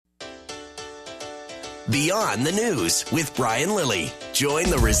Beyond the News with Brian Lilly. Join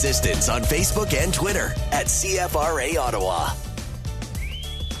the resistance on Facebook and Twitter at CFRA Ottawa.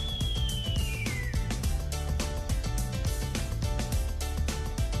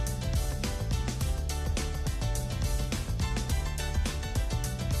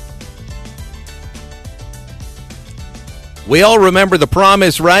 We all remember the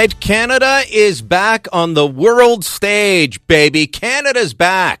promise, right? Canada is back on the world stage, baby. Canada's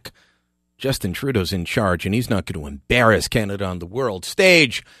back. Justin Trudeau's in charge, and he's not going to embarrass Canada on the world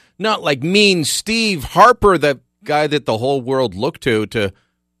stage. Not like mean Steve Harper, the guy that the whole world looked to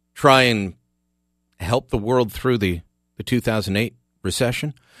try and help the world through the 2008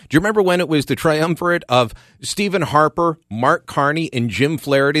 recession. Do you remember when it was the triumvirate of Stephen Harper, Mark Carney, and Jim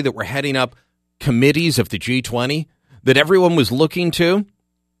Flaherty that were heading up committees of the G20 that everyone was looking to?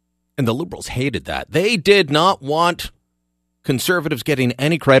 And the Liberals hated that. They did not want Conservatives getting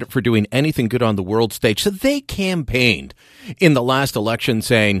any credit for doing anything good on the world stage. So they campaigned in the last election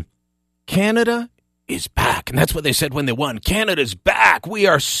saying, Canada is back. And that's what they said when they won. Canada's back. We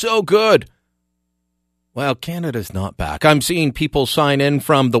are so good. Well, Canada's not back. I'm seeing people sign in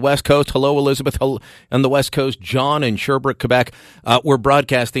from the West Coast. Hello, Elizabeth. Hello, on the West Coast, John in Sherbrooke, Quebec. We're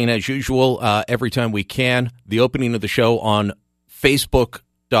broadcasting as usual every time we can. The opening of the show on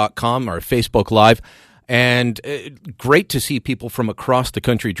Facebook.com or Facebook Live. And great to see people from across the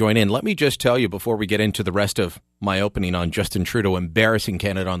country join in. Let me just tell you before we get into the rest of my opening on Justin Trudeau embarrassing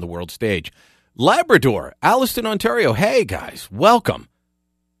Canada on the world stage. Labrador, Alliston, Ontario. Hey, guys, welcome.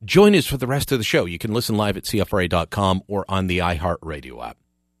 Join us for the rest of the show. You can listen live at CFRA.com or on the iHeartRadio app.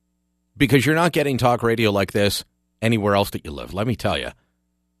 Because you're not getting talk radio like this anywhere else that you live, let me tell you.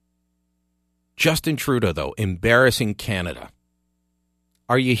 Justin Trudeau, though, embarrassing Canada.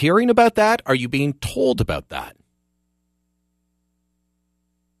 Are you hearing about that? Are you being told about that?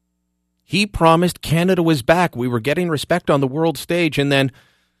 He promised Canada was back. We were getting respect on the world stage. And then,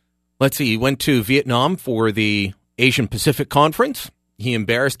 let's see, he went to Vietnam for the Asian Pacific Conference. He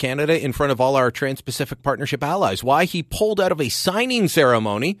embarrassed Canada in front of all our Trans-Pacific Partnership allies. Why? He pulled out of a signing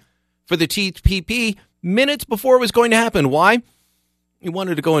ceremony for the TPP minutes before it was going to happen. Why? He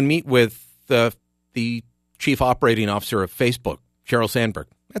wanted to go and meet with the chief operating officer of Facebook, Sheryl Sandberg.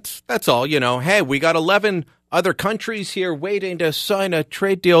 That's all, you know. Hey, we got 11 other countries here waiting to sign a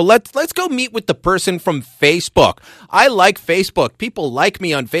trade deal. Let's go meet with the person from Facebook. I like Facebook. People like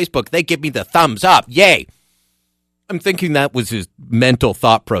me on Facebook. They give me the thumbs up. Yay. I'm thinking that was his mental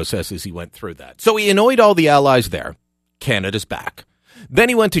thought process as he went through that. So he annoyed all the allies there. Canada's back. Then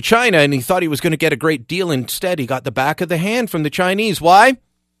he went to China and he thought he was going to get a great deal. Instead, he got the back of the hand from the Chinese. Why?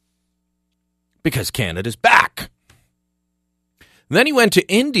 Because Canada's back. Then he went to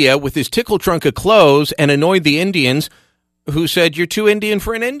India with his tickle trunk of clothes and annoyed the Indians who said, you're too Indian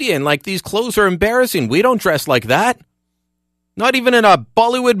for an Indian. Like, these clothes are embarrassing. We don't dress like that. Not even in a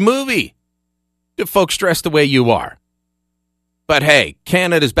Bollywood movie do folks dress the way you are. But hey,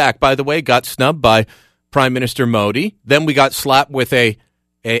 Canada's back, by the way, got snubbed by Prime Minister Modi. Then we got slapped with a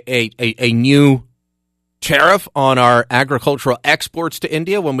new tariff on our agricultural exports to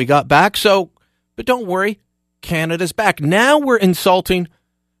India when we got back. So, but don't worry. Canada's back. Now we're insulting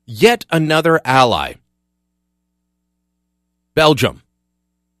yet another ally. Belgium.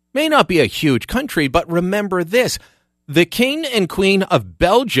 May not be a huge country, but remember this. The King and Queen of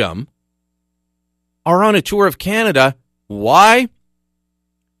Belgium are on a tour of Canada. Why?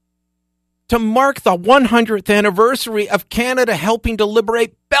 To mark the 100th anniversary of Canada helping to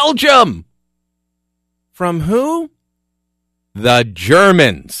liberate Belgium. From who? The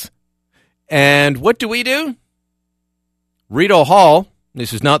Germans. And what do? Rideau Hall,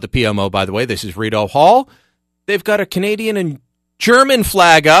 this is not the PMO, by the way, this is Rideau Hall. They've got a Canadian and German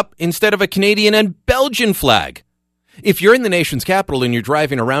flag up instead of a Canadian and Belgian flag. If you're in the nation's capital and you're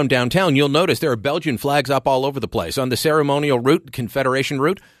driving around downtown, you'll notice there are Belgian flags up all over the place. On the ceremonial route, Confederation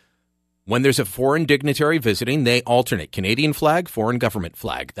route, when there's a foreign dignitary visiting, they alternate Canadian flag, foreign government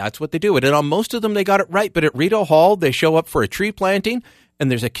flag. That's what they do. And on most of them, they got it right. But at Rideau Hall, they show up for a tree planting, and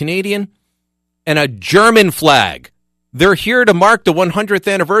there's a Canadian and a German flag. They're here to mark the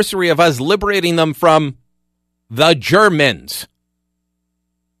 100th anniversary of us liberating them from the Germans.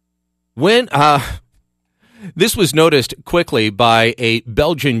 When this was noticed quickly by a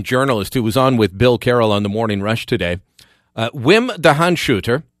Belgian journalist who was on with Bill Carroll on the Morning Rush today. Wim de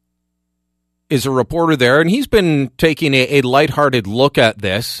Hanschutter is a reporter there, and he's been taking a lighthearted look at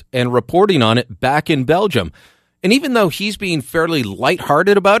this and reporting on it back in Belgium. And even though he's being fairly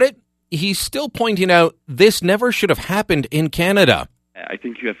lighthearted about it, he's still pointing out this never should have happened in Canada. I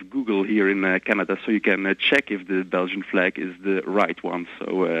think you have Google here in Canada, so you can check if the Belgian flag is the right one.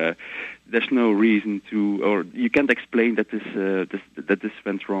 So there's no reason to, or you can't explain that this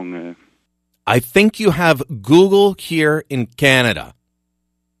went wrong. I think you have Google here in Canada.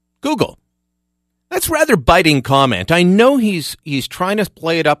 Google. That's rather biting comment. I know he's trying to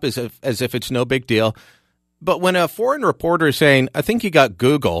play it up as if it's no big deal, but when a foreign reporter is saying, "I think you got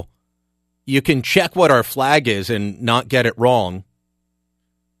Google," you can check what our flag is and not get it wrong.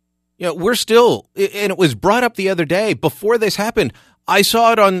 You know, we're still, and it was brought up the other day before this happened. I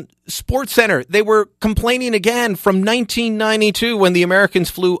saw it on SportsCenter. They were complaining again from 1992 when the Americans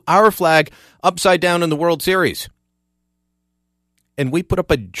flew our flag upside down in the World Series. And we put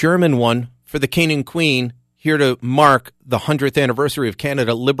up a German one for the King and Queen here to mark the 100th anniversary of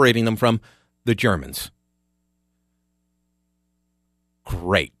Canada liberating them from the Germans.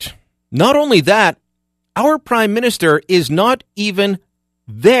 Great. Not only that, our Prime Minister is not even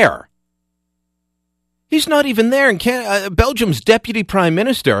there. He's not even there. And Belgium's Deputy Prime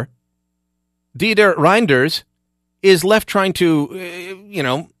Minister, Didier Reynders, is left trying to,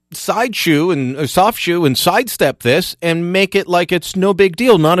 soft shoe and sidestep this and make it like it's no big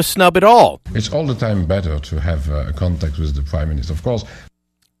deal, not a snub at all. It's all the time better to have contact with the Prime Minister, of course.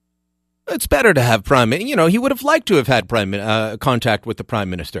 It's better to have he would have liked to have had contact with the Prime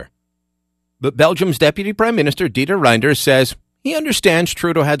Minister. But Belgium's Deputy Prime Minister, Didier Reynders, says he understands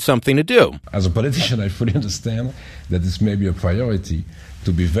Trudeau had something to do. As a politician, I fully understand that this may be a priority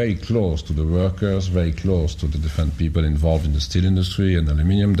to be very close to the workers, very close to the different people involved in the steel industry and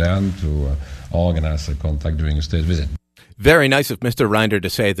aluminium, then to organize a contact during a state visit. Very nice of Mr. Reynders to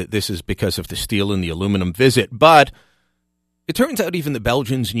say that this is because of the steel and the aluminum visit, but it turns out even the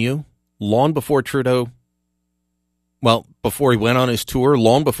Belgians knew long before Trudeau, before he went on his tour,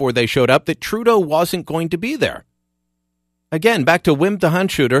 long before they showed up, that Trudeau wasn't going to be there. Again, back to Wim de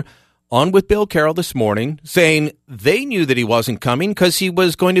Handschooter on with Bill Carroll this morning, saying they knew that he wasn't coming because he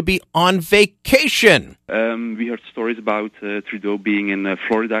was going to be on vacation. We heard stories about Trudeau being in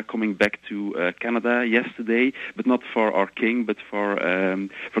Florida, coming back to Canada yesterday, but not for our king, but for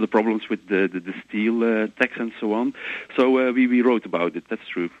the problems with the steel tax and so on. So we wrote about it. That's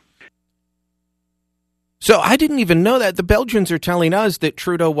true. So I didn't even know that. The Belgians are telling us that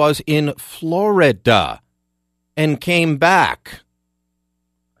Trudeau was in Florida and came back.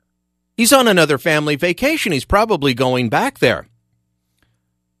 He's on another family vacation. He's probably going back there.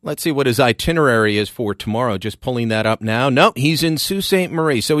 Let's see what his itinerary is for tomorrow. Just pulling that up now. No, he's in Sault Ste.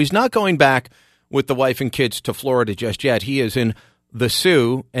 Marie. So he's not going back with the wife and kids to Florida just yet. He is in the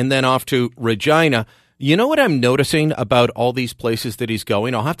Sault and then off to Regina. You know what I'm noticing about all these places that he's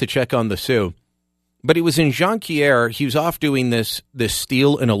going? I'll have to check on the Sault. But he was in Jonquière. He was off doing this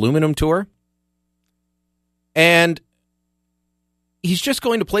steel and aluminum tour. And he's just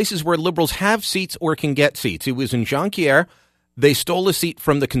going to places where liberals have seats or can get seats. He was in Jonquière. They stole a seat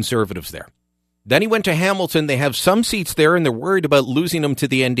from the Conservatives there. Then he went to Hamilton. They have some seats there, and they're worried about losing them to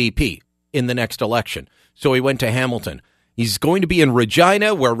the NDP in the next election. So he went to Hamilton. He's going to be in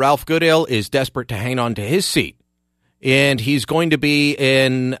Regina, where Ralph Goodale is desperate to hang on to his seat. And he's going to be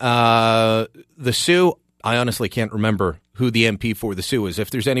in the Sault. I honestly can't remember who the MP for the Sault is. If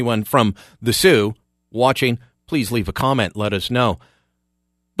there's anyone from the Sault watching, please leave a comment. Let us know.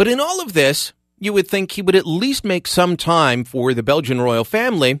 But in all of this, you would think he would at least make some time for the Belgian royal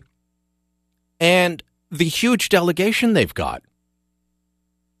family and the huge delegation they've got.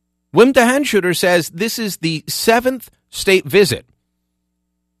 Wim de Handschooter says this is the 7th state visit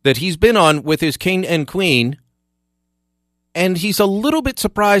that he's been on with his king and queen, and he's a little bit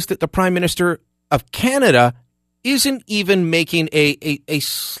surprised that the Prime Minister of Canada isn't even making a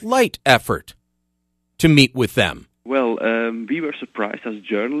slight effort to meet with them. Well, we were surprised as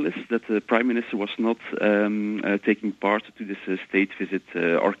journalists that the Prime Minister was not taking part to this state visit.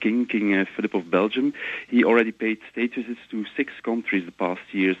 Our King Philip of Belgium, he already paid state visits to 6 countries the past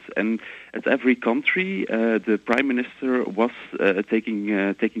years, and at every country, the Prime Minister was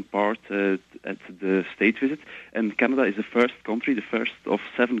taking part at the state visit. And Canada is the first country, the first of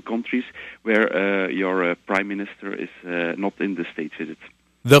 7 countries where your Prime Minister is not in the state visit.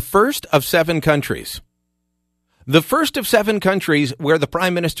 The first of 7 countries. The first of 7 countries where the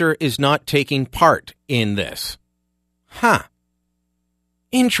Prime Minister is not taking part in this.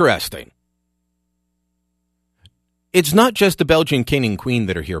 Interesting. It's not just the Belgian King and Queen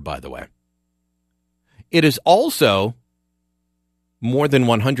that are here, by the way. It is also more than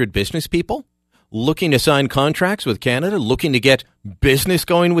 100 business people looking to sign contracts with Canada, looking to get business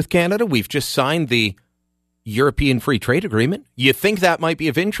going with Canada. We've just signed the European Free Trade Agreement. You think that might be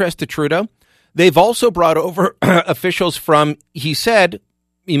of interest to Trudeau? They've also brought over officials from, he said,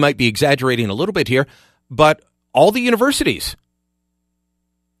 he might be exaggerating a little bit here, but all the universities.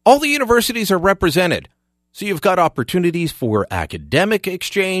 All the universities are represented. So you've got opportunities for academic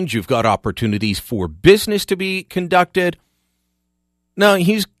exchange. You've got opportunities for business to be conducted. Now,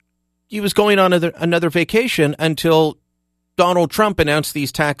 he was going on another vacation until Donald Trump announced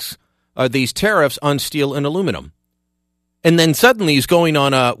these tariffs on steel and aluminum. And then suddenly he's going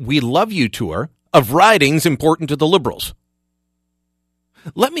on a We Love You tour of ridings important to the Liberals.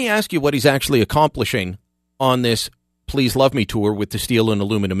 Let me ask you what he's actually accomplishing on this Please Love Me tour with the steel and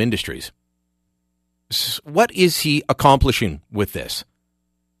aluminum industries. What is he accomplishing with this?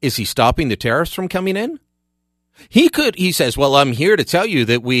 Is he stopping the tariffs from coming in? He says, well, I'm here to tell you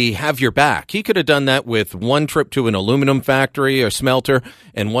that we have your back. He could have done that with one trip to an aluminum factory or smelter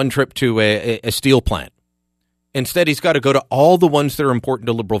and one trip to a steel plant. Instead, he's got to go to all the ones that are important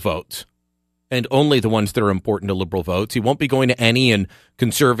to Liberal votes, and only the ones that are important to Liberal votes. He won't be going to any in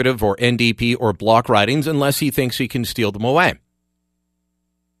Conservative or NDP or Bloc ridings unless he thinks he can steal them away.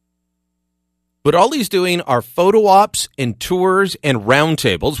 But all he's doing are photo ops and tours and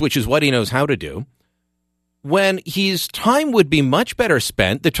roundtables, which is what he knows how to do, when his time would be much better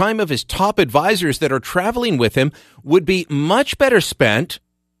spent, the time of his top advisors that are traveling with him would be much better spent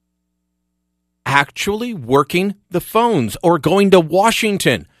actually working the phones or going to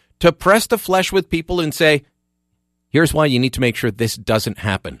Washington to press the flesh with people and say, here's why you need to make sure this doesn't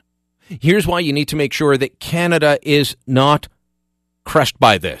happen. Here's why you need to make sure that Canada is not crushed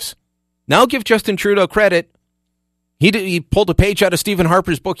by this. Now, I'll give Justin Trudeau credit. He pulled a page out of Stephen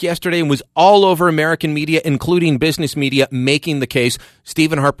Harper's book yesterday and was all over American media, including business media, making the case.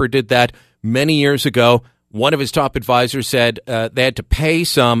 Stephen Harper did that many years ago. One of his top advisors said they had to pay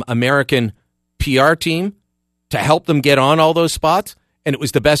some American PR team to help them get on all those spots, and it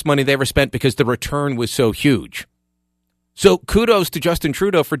was the best money they ever spent because the return was so huge. So kudos to Justin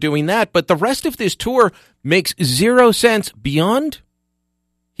Trudeau for doing that, but the rest of this tour makes zero sense beyond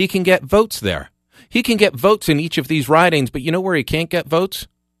he can get votes there. He can get votes in each of these ridings, but you know where he can't get votes?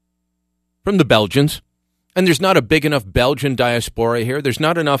 From the Belgians. And there's not a big enough Belgian diaspora here. There's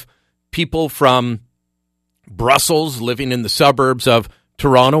not enough people from Brussels living in the suburbs of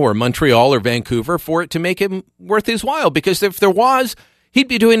Toronto or Montreal or Vancouver for it to make him worth his while. Because if there was, he'd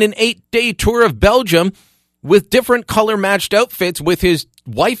be doing an 8-day tour of Belgium with different color-matched outfits with his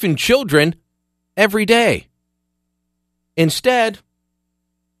wife and children every day. Instead,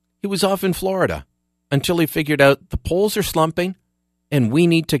 he was off in Florida until he figured out the polls are slumping and we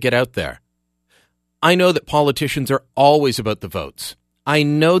need to get out there. I know that politicians are always about the votes. I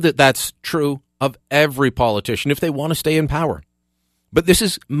know that that's true of every politician if they want to stay in power. But this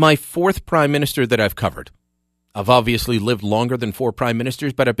is my fourth prime minister that I've covered. I've obviously lived longer than 4 prime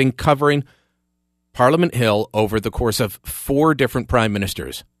ministers, but I've been covering Parliament Hill over the course of 4 different prime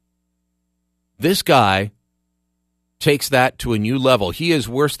ministers. This guy takes that to a new level. He is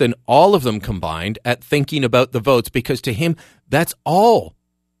worse than all of them combined at thinking about the votes because to him, that's all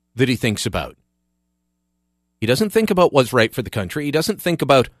that he thinks about. He doesn't think about what's right for the country. He doesn't think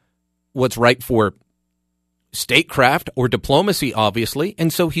about what's right for statecraft or diplomacy, obviously.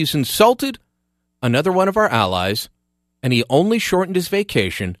 And so he's insulted another one of our allies, and he only shortened his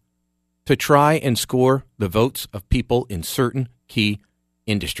vacation to try and score the votes of people in certain key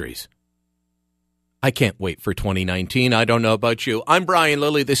industries. I can't wait for 2019. I don't know about you. I'm Brian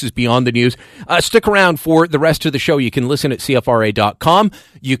Lilley. This is Beyond the News. Stick around for the rest of the show. You can listen at CFRA.com.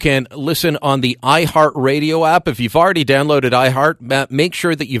 You can listen on the iHeartRadio app. If you've already downloaded iHeart, make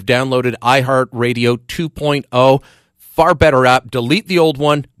sure that you've downloaded iHeartRadio 2.0. Far better app. Delete the old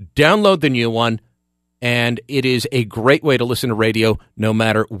one. Download the new one. And it is a great way to listen to radio no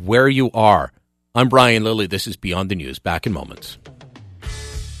matter where you are. I'm Brian Lilley. This is Beyond the News. Back in moments.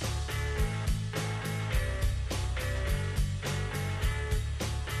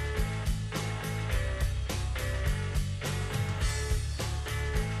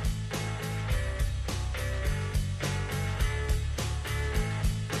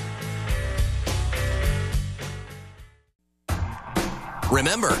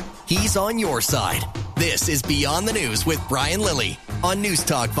 Remember, he's on your side. This is Beyond the News with Brian Lilley on News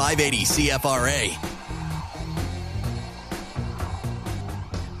Talk 580 CFRA.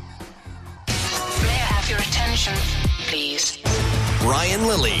 May I have your attention, please? Brian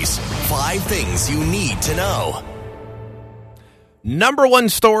Lilley's 5 Things You Need to Know. Number one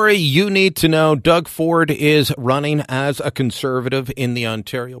story you need to know. Doug Ford is running as a Conservative in the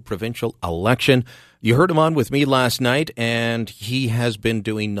Ontario provincial election. You heard him on with me last night, and he has been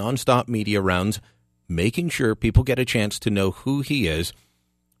doing nonstop media rounds, making sure people get a chance to know who he is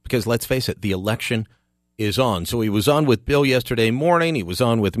because let's face it, the election is on. So he was on with Bill yesterday morning. He was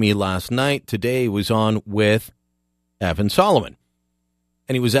on with me last night. Today he was on with Evan Solomon.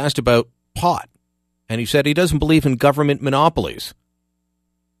 And he was asked about pot. And he said he doesn't believe in government monopolies.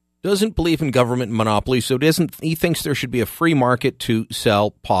 Doesn't believe in government monopolies, so he thinks there should be a free market to sell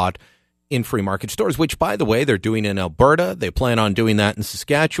pot in free market stores, which, by the way, they're doing in Alberta. They plan on doing that in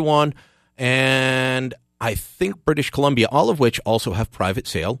Saskatchewan. And I think British Columbia, all of which also have private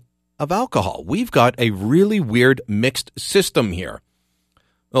sale of alcohol. We've got a really weird mixed system here.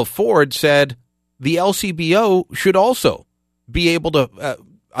 Well, Ford said the LCBO should also be able to,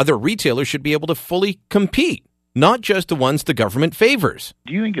 other retailers should be able to fully compete, not just the ones the government favors.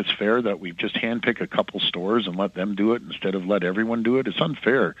 Do you think it's fair that we just handpick a couple stores and let them do it instead of let everyone do it? It's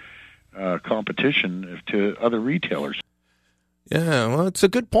unfair competition to other retailers. Yeah, well, it's a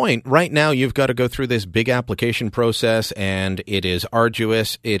good point. Right now, you've got to go through this big application process, and it is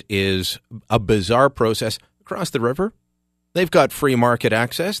arduous. It is a bizarre process. Across the river, they've got free market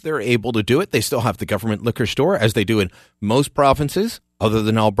access. They're able to do it. They still have the government liquor store, as they do in most provinces other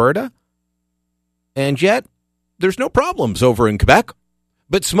than Alberta. And yet, there's no problems over in Quebec.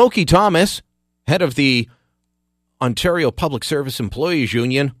 But Smokey Thomas, head of the Ontario Public Service Employees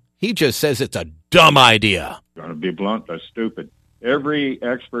Union, he just says it's a dumb idea. Going to be blunt, that's stupid. Every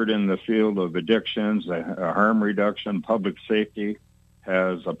expert in the field of addictions, harm reduction, public safety,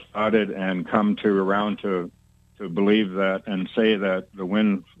 has applauded and come around to believe that and say that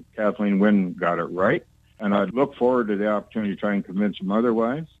Kathleen Wynne got it right. And I look forward to the opportunity to try and convince them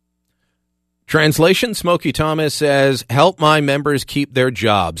otherwise. Translation, Smokey Thomas says, help my members keep their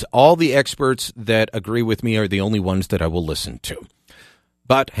jobs. All the experts that agree with me are the only ones that I will listen to.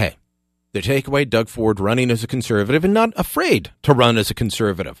 But hey, the takeaway, Doug Ford running as a conservative and not afraid to run as a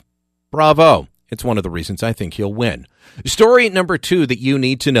conservative. Bravo. It's one of the reasons I think he'll win. Story number 2 that you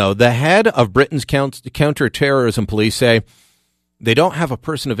need to know. The head of Britain's counter-terrorism police say they don't have a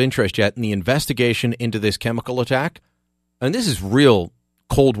person of interest yet in the investigation into this chemical attack. And this is real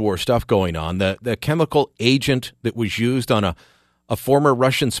Cold War stuff going on. The chemical agent that was used on a former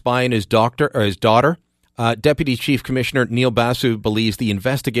Russian spy and his daughter. Deputy Chief Commissioner Neil Basu believes the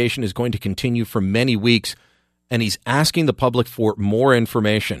investigation is going to continue for many weeks, and he's asking the public for more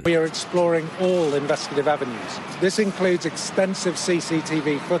information. We are exploring all investigative avenues. This includes extensive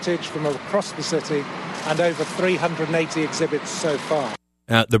CCTV footage from across the city and over 380 exhibits so far.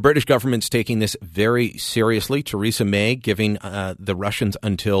 The British government's taking this very seriously. Theresa May giving the Russians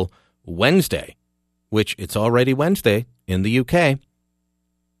until Wednesday, which it's already Wednesday in the UK,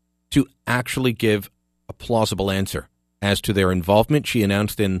 to actually give a plausible answer as to their involvement. She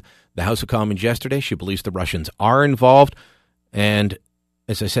announced in the House of Commons yesterday she believes the Russians are involved. And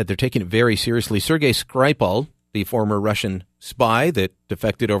as I said, they're taking it very seriously. Sergei Skripal, the former Russian spy that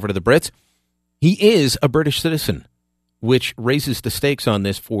defected over to the Brits, he is a British citizen, which raises the stakes on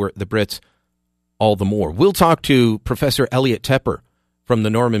this for the Brits all the more. We'll talk to Professor Elliot Tepper from the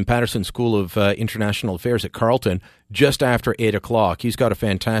Norman Patterson School of International Affairs at Carleton just after 8 o'clock. He's got a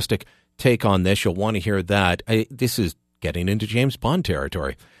fantastic take on this. You'll want to hear that. This is getting into James Bond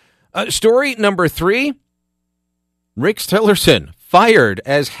territory. Story number 3, Rex Tillerson fired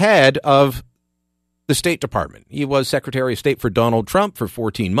as head of the State Department. He was Secretary of State for Donald Trump for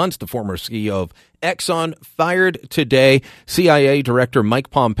 14 months. The former CEO of Exxon fired today. CIA Director Mike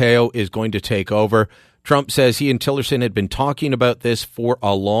Pompeo is going to take over. Trump says he and Tillerson had been talking about this for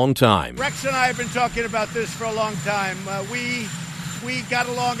a long time. Rex and I have been talking about this for a long time. We got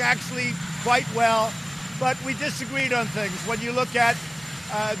along actually quite well, but we disagreed on things. When you look at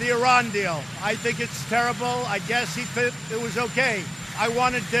the Iran deal, I think it's terrible. I guess it was okay. I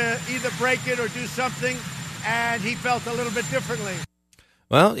wanted to either break it or do something, and he felt a little bit differently.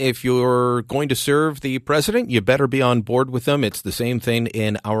 Well, if you're going to serve the president, you better be on board with them. It's the same thing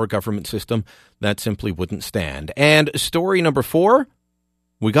in our government system. That simply wouldn't stand. And story number 4,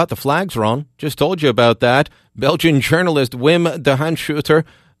 we got the flags wrong. Just told you about that. Belgian journalist Wim de Hanschutter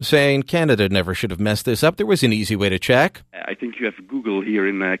saying Canada never should have messed this up. There was an easy way to check. I think you have Google here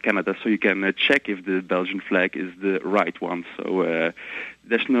in Canada, so you can check if the Belgian flag is the right one. So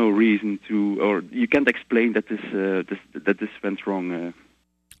there's no reason to, or you can't explain that this went wrong.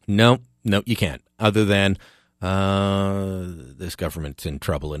 No, you can't. Other than this government's in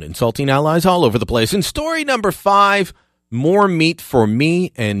trouble and insulting allies all over the place. And story number 5, more meat for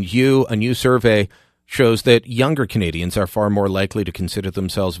me and you. A new survey shows that younger Canadians are far more likely to consider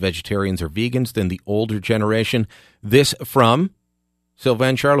themselves vegetarians or vegans than the older generation. This from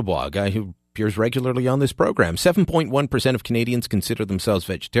Sylvain Charlebois, a guy who appears regularly on this program. 7.1% of Canadians consider themselves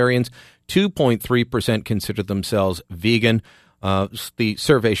vegetarians. 2.3% consider themselves vegan. The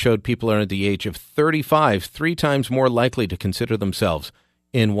survey showed people under the age of 35 3 times more likely to consider themselves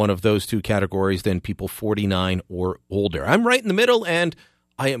in one of those two categories than people 49 or older. I'm right in the middle, and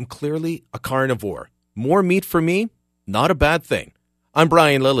I am clearly a carnivore. More meat for me, not a bad thing. I'm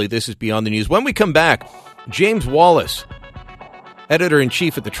Brian Lilley. This is Beyond the News. When we come back, James Wallace,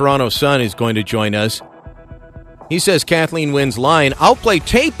 editor-in-chief at the Toronto Sun, is going to join us. He says Kathleen Wynne's lying. I'll play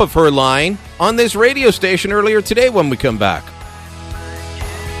tape of her lying on this radio station earlier today when we come back.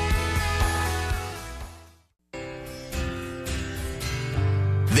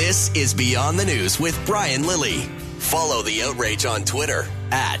 This is Beyond the News with Brian Lilley. Follow the outrage on Twitter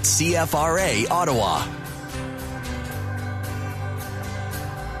at CFRA Ottawa.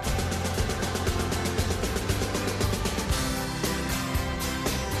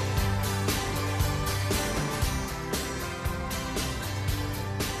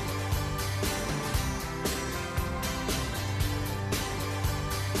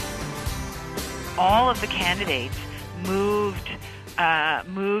 All of the candidates moved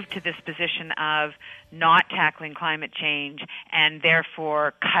to this position of not tackling climate change and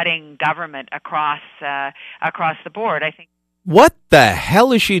therefore cutting government across the board. I think. What the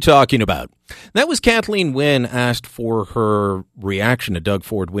hell is she talking about? That was Kathleen Wynne asked for her reaction to Doug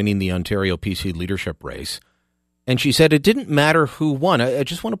Ford winning the Ontario PC leadership race. And she said it didn't matter who won. I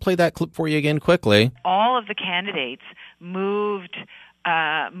just want to play that clip for you again quickly. All of the candidates moved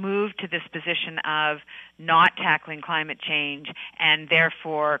to this position of not tackling climate change and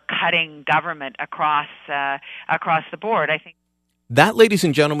therefore cutting government across the board. I think that, ladies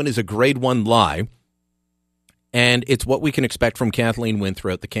and gentlemen, is a grade 1 lie, and it's what we can expect from Kathleen Wynne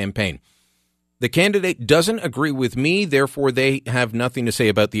throughout the campaign. The candidate doesn't agree with me, therefore they have nothing to say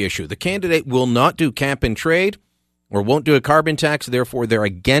about the issue. The candidate will not do cap and trade or won't do a carbon tax, therefore they're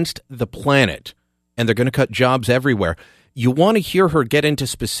against the planet, and they're going to cut jobs everywhere. You want to hear her get into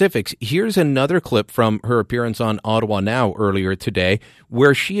specifics. Here's another clip from her appearance on Ottawa Now earlier today,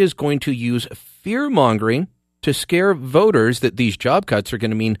 where she is going to use fear-mongering to scare voters that these job cuts are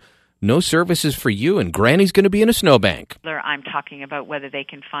going to mean no services for you and Granny's going to be in a snowbank. I'm talking about whether they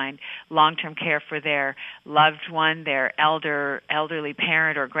can find long-term care for their loved one, their elderly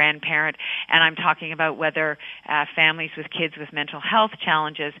parent or grandparent, and I'm talking about whether families with kids with mental health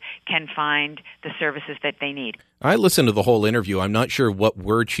challenges can find the services that they need. I listened to the whole interview. I'm not sure what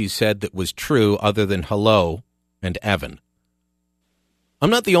word she said that was true other than hello and Evan. I'm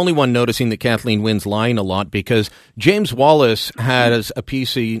not the only one noticing that Kathleen Wynne's lying a lot, because James Wallace has a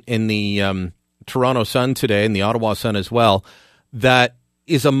piece in the Toronto Sun today, and the Ottawa Sun as well, that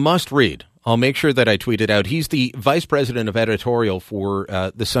is a must-read. I'll make sure that I tweet it out. He's the vice president of editorial for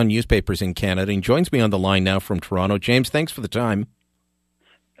the Sun newspapers in Canada, and joins me on the line now from Toronto. James, thanks for the time.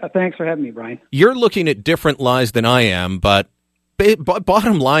 Thanks for having me, Brian. You're looking at different lies than I am, but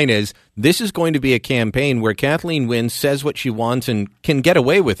bottom line is this is going to be a campaign where Kathleen Wynne says what she wants and can get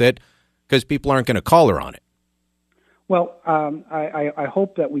away with it because people aren't going to call her on it. Well, I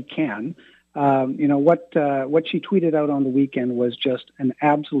hope that we can. What she tweeted out on the weekend was just an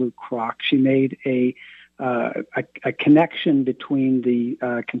absolute crock. She made a connection between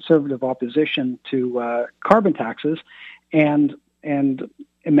the conservative opposition to carbon taxes and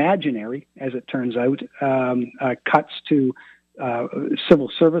imaginary, as it turns out, cuts to civil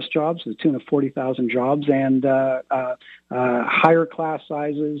service jobs to the tune of 40,000 jobs, and higher class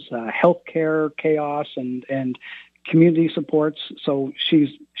sizes, healthcare chaos, and community supports. So she's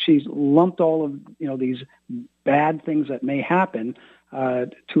lumped all of these bad things that may happen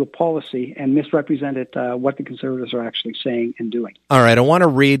to a policy and misrepresented what the Conservatives are actually saying and doing. All right, I want to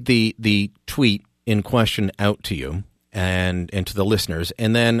read the tweet in question out to you and to the listeners,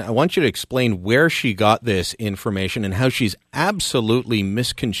 and then I want you to explain where she got this information and how she's absolutely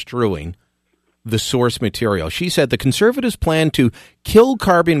misconstruing the source material. She said the Conservatives plan to kill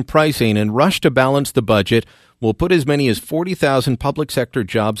carbon pricing and rush to balance the budget will put as many as 40,000 public sector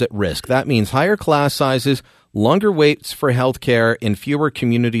jobs at risk. That means higher class sizes, longer waits for health care, and fewer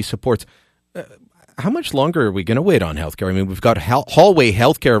community supports. How much longer are we going to wait on health care? I mean, we've got hallway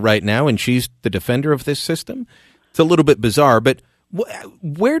health care right now, and she's the defender of this system. It's a little bit bizarre, but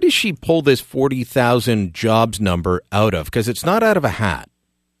where does she pull this 40,000 jobs number out of? Because it's not out of a hat.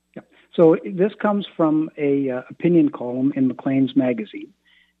 Yeah. So this comes from a opinion column in Maclean's magazine.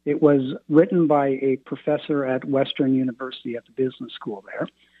 It was written by a professor at Western University at the business school there.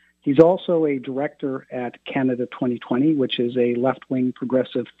 He's also a director at Canada 2020, which is a left-wing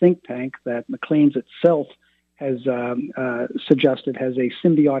progressive think tank that Maclean's itself has suggested has a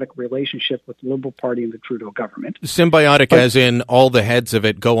symbiotic relationship with the Liberal Party and the Trudeau government. Symbiotic as in all the heads of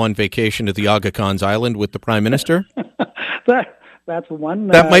it go on vacation to the Aga Khan's Island with the Prime Minister? that's one.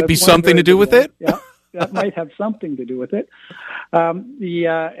 That might be something to do with it. Yeah, that might have something to do with it. And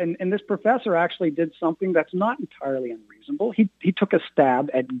this professor actually did something that's not entirely unreasonable. He took a stab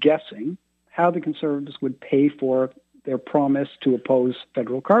at guessing how the Conservatives would pay for their promise to oppose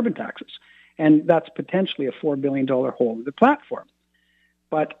federal carbon taxes, and that's potentially a $4 billion hole in the platform.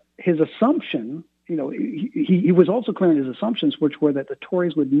 But his assumption, he was also clear in his assumptions, which were that the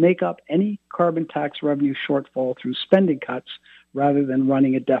Tories would make up any carbon tax revenue shortfall through spending cuts rather than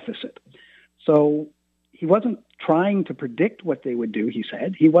running a deficit. So he wasn't trying to predict what they would do, he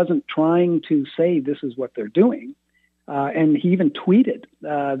said. He wasn't trying to say this is what they're doing. And he even tweeted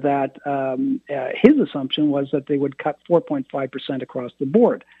that his assumption was that they would cut 4.5% across the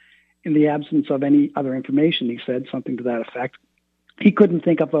board. In the absence of any other information, he said something to that effect. He couldn't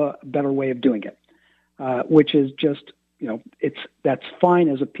think of a better way of doing it, which is just, that's fine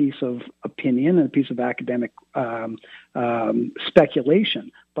as a piece of opinion and a piece of academic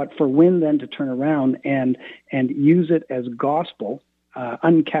speculation. But for Wynne then to turn around and use it as gospel,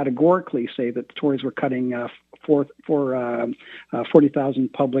 uncategorically say that the Tories were cutting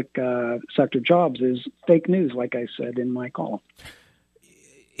 40,000 public sector jobs is fake news, like I said in my column.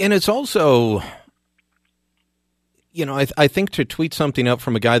 And it's also, I think to tweet something out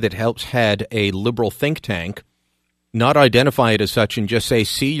from a guy that helps head a liberal think tank, not identify it as such and just say,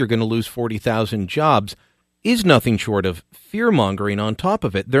 see, you're going to lose 40,000 jobs, is nothing short of fear-mongering on top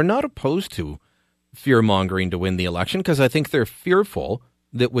of it. They're not opposed to fear-mongering to win the election because I think they're fearful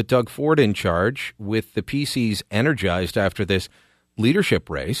that with Doug Ford in charge, with the PCs energized after this leadership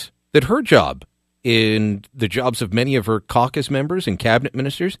race, that her job and the jobs of many of her caucus members and cabinet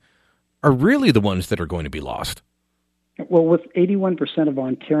ministers are really the ones that are going to be lost. Well, with 81% of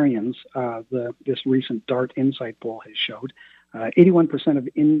Ontarians, this recent DART Insight poll has showed, 81% of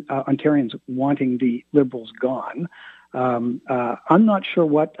Ontarians wanting the Liberals gone. I'm not sure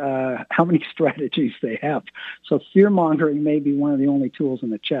how many strategies they have. So fear-mongering may be one of the only tools in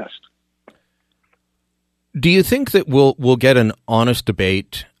the chest. Do you think that we'll get an honest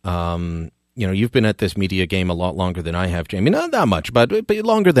debate? You've been at this media game a lot longer than I have, Jamie. Not that much, but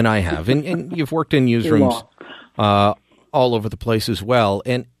longer than I have. And you've worked in newsrooms all over the place as well.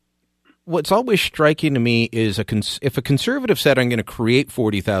 And what's always striking to me is if a conservative said, I'm going to create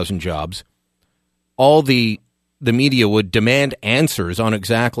 40,000 jobs, all the media would demand answers on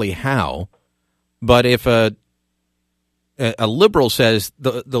exactly how. But if a liberal says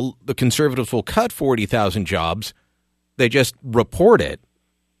the conservatives will cut 40,000 jobs, they just report it.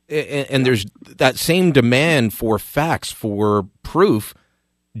 And there's that same demand for facts, for proof,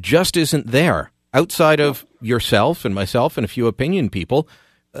 just isn't there. Outside of yourself and myself and a few opinion people,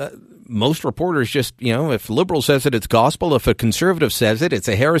 most reporters just, if a liberal says it, it's gospel. If a conservative says it, it's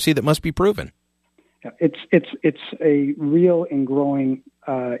a heresy that must be proven. It's a real and growing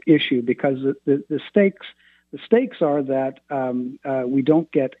issue because the stakes are that we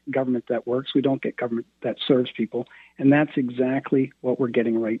don't get government that works, we don't get government that serves people, and that's exactly what we're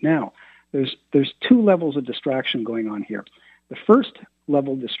getting right now. There's two levels of distraction going on here. The first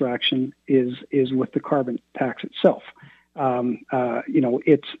level of distraction is with the carbon tax itself.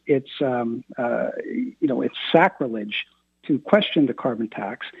 It's sacrilege to question the carbon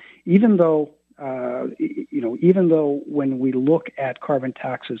tax, even though when we look at carbon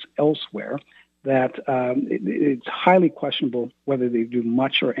taxes elsewhere, that it's highly questionable whether they do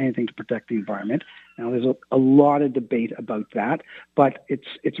much or anything to protect the environment. Now, there's a lot of debate about that, but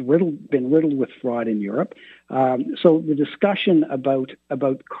it's been riddled with fraud in Europe. So the discussion about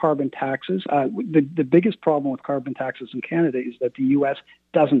carbon taxes, the biggest problem with carbon taxes in Canada is that the U.S.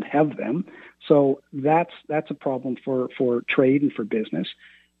 doesn't have them. So that's a problem for trade and for business.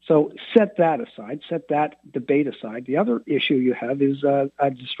 So set that aside, set that debate aside. The other issue you have is a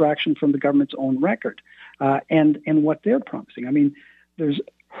distraction from the government's own record and what they're promising. I mean, there's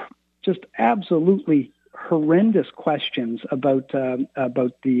just absolutely horrendous questions about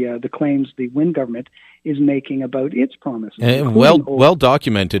the claims the Wynne government is making about its promises. And well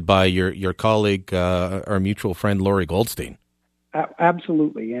documented by your colleague, our mutual friend, Laurie Goldstein.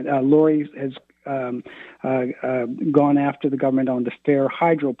 Absolutely. And Laurie has gone after the government on the Fair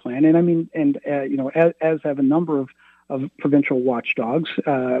Hydro Plan, and as have a number of provincial watchdogs.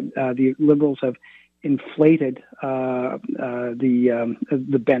 The Liberals have inflated the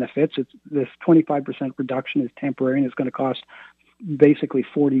benefits. This 25% reduction is temporary and it's going to cost basically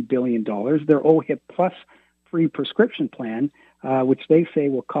 $40 billion. Their OHIP Plus free prescription plan, which they say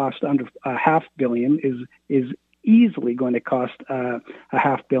will cost under $500 million, is easily going to cost $1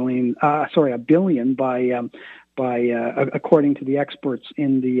 billion by according to the experts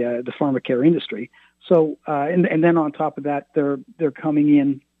in the pharmacare industry. So and then on top of that, they're coming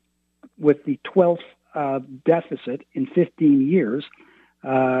in with the 12th deficit in 15 years.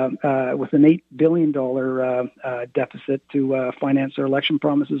 With an $8 billion deficit to finance their election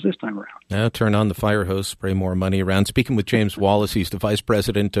promises this time around. Now turn on the fire hose, spray more money around. Speaking with James Wallace, he's the vice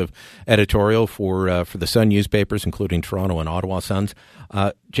president of editorial for the Sun newspapers, including Toronto and Ottawa Suns.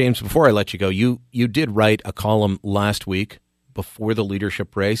 James, before I let you go, you did write a column last week before the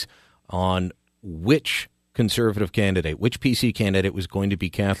leadership race on which Conservative candidate, which PC candidate was going to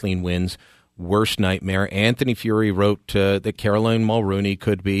be Kathleen Wynne's worst nightmare. Anthony Furey wrote that Caroline Mulroney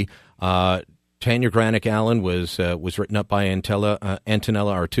could be. Tanya Granick-Allen was written up by Antonella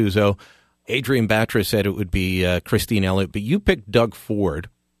Artuso. Adrian Batra said it would be Christine Elliott, but you picked Doug Ford.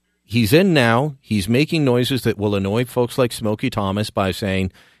 He's in now. He's making noises that will annoy folks like Smokey Thomas by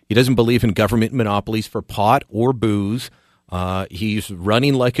saying he doesn't believe in government monopolies for pot or booze. He's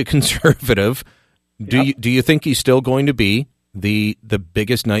running like a conservative. Yep. Do you think he's still going to be the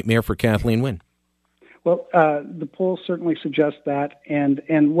biggest nightmare for Kathleen Wynne? Well, the polls certainly suggest that, and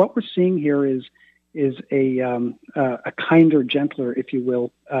what we're seeing here is a kinder, gentler, if you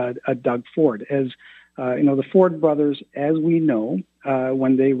will, a Doug Ford. As the Ford brothers, as we know,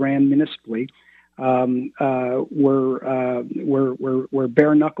 when they ran municipally, were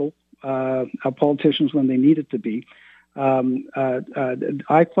bare knuckle politicians when they needed to be.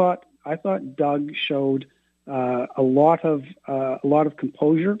 I thought Doug showed a lot of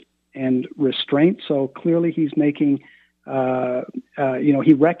composure and restraint. So clearly, he's making.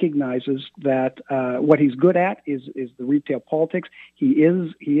 He recognizes that what he's good at is the retail politics. He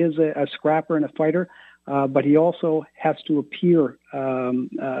is a scrapper and a fighter, but he also has to appear.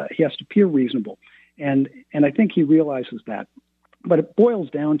 He has to appear reasonable, and I think he realizes that. But it boils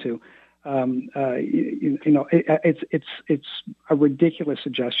down to. It's a ridiculous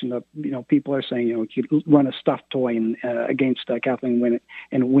suggestion that people are saying you could run a stuffed toy against Kathleen Wynne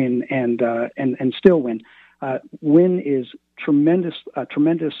and win and still win. Wynne is tremendous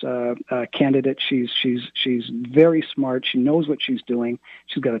candidate. She's very smart. She knows what she's doing.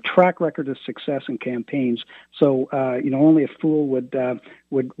 She's got a track record of success in campaigns. So only a fool would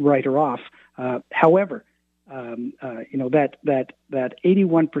write her off. However. That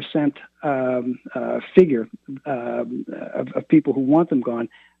 81% figure of people who want them gone,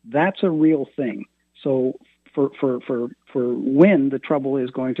 that's a real thing. So for Wynne, the trouble is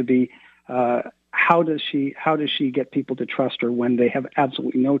going to be how does she get people to trust her when they have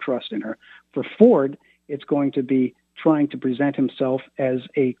absolutely no trust in her? For Ford, it's going to be trying to present himself as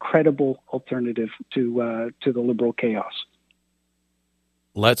a credible alternative to the Liberal chaos.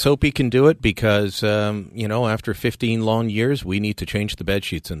 Let's hope he can do it because, after 15 long years, we need to change the bed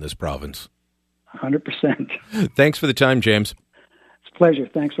sheets in this province. 100%. Thanks for the time, James. It's a pleasure.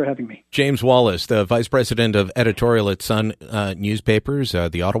 Thanks for having me. James Wallace, the Vice President of Editorial at Sun newspapers,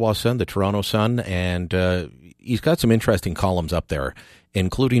 the Ottawa Sun, the Toronto Sun, and he's got some interesting columns up there,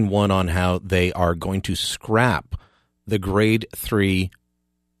 including one on how they are going to scrap the grade 3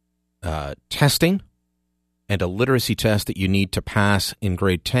 testing and a literacy test that you need to pass in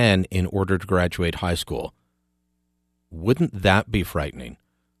grade 10 in order to graduate high school. Wouldn't that be frightening?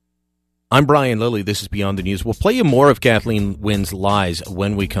 I'm Brian Lilly. This is Beyond the News. We'll play you more of Kathleen Wynne's lies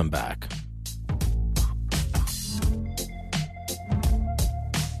when we come back.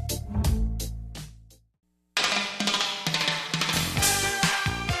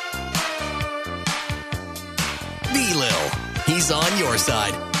 B-Lil, he's on your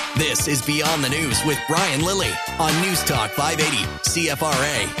side. This is Beyond the News with Brian Lilly on News Talk 580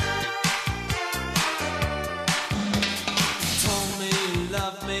 CFRA.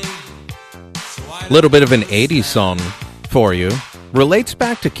 A little bit of an 80s song for you. Relates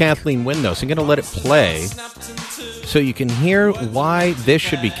back to Kathleen Wynne, though, so I'm going to let it play so you can hear why this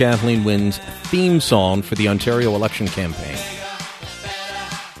should be Kathleen Wynne's theme song for the Ontario election campaign.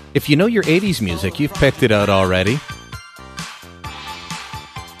 If you know your 80s music, you've picked it out already.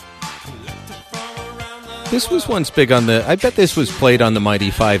 This was once big on I bet this was played on the Mighty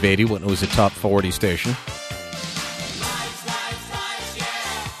 580 when it was a top 40 station.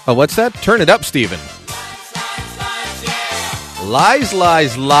 Oh, what's that? Turn it up, Stephen. Lies,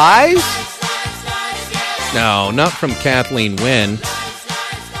 lies, lies? No, not from Kathleen Wynne.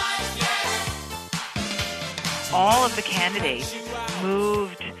 All of the candidates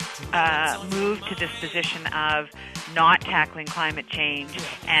moved to this position of not tackling climate change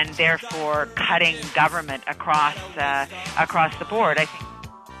and therefore cutting government across the board. I think.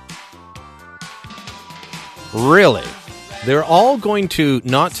 Really? They're all going to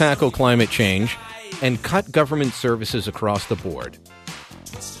not tackle climate change and cut government services across the board.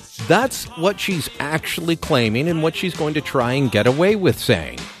 That's what she's actually claiming and what she's going to try and get away with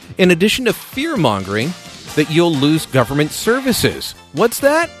saying. In addition to fear-mongering that you'll lose government services. What's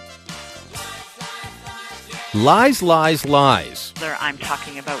that? Lies, lies, lies. I'm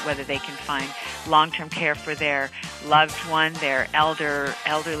talking about whether they can find long-term care for their loved one, their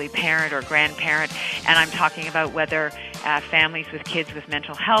elderly parent or grandparent, and I'm talking about whether families with kids with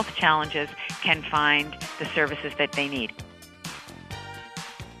mental health challenges can find the services that they need.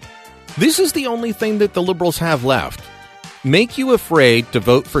 This is the only thing that the Liberals have left. Make you afraid to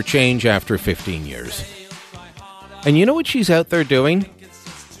vote for change after 15 years. And you know what she's out there doing?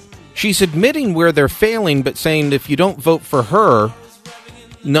 She's admitting where they're failing, but saying if you don't vote for her,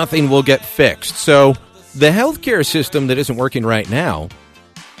 nothing will get fixed. So the healthcare system that isn't working right now,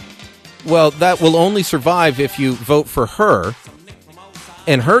 well, that will only survive if you vote for her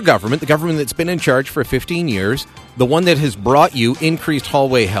and her government, the government that's been in charge for 15 years, the one that has brought you increased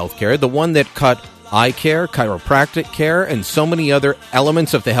hallway healthcare, the one that cut eye care, chiropractic care, and so many other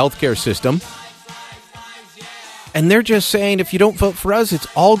elements of the healthcare system. And they're just saying, if you don't vote for us, it's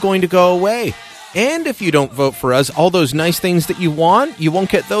all going to go away. And if you don't vote for us, all those nice things that you won't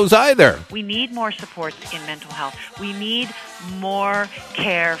get those either. We need more supports in mental health. We need more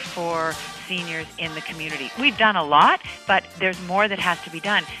care for seniors in the community. We've done a lot, but there's more that has to be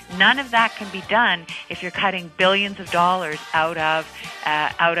done. None of that can be done if you're cutting billions of dollars out of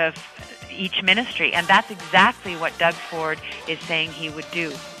each ministry. And that's exactly what Doug Ford is saying he would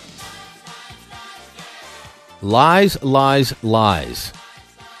do. Lies, lies, lies.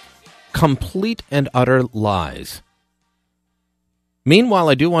 Complete and utter lies. Meanwhile,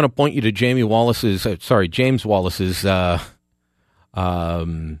 I do want to point you to James Wallace's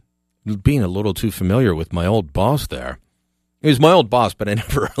being a little too familiar with my old boss there. He was my old boss, but I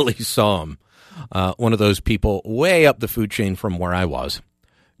never really saw him. One of those people way up the food chain from where I was.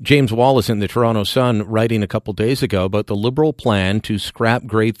 James Wallace in the Toronto Sun writing a couple days ago about the Liberal plan to scrap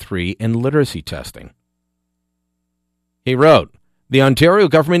grade 3 and literacy testing. He wrote, the Ontario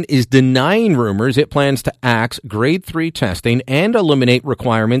government is denying rumors it plans to axe grade 3 testing and eliminate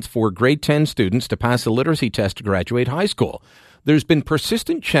requirements for grade 10 students to pass the literacy test to graduate high school. There's been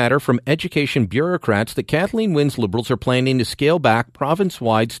persistent chatter from education bureaucrats that Kathleen Wynne's Liberals are planning to scale back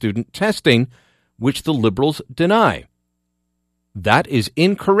province-wide student testing, which the Liberals deny. That is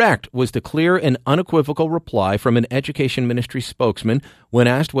incorrect, was the clear and unequivocal reply from an education ministry spokesman when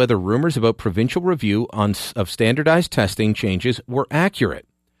asked whether rumors about provincial review of standardized testing changes were accurate.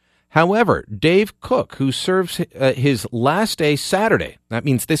 However, Dave Cook, who serves his last day Saturday, that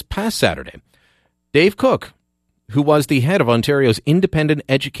means this past Saturday, Dave Cook, who was the head of Ontario's Independent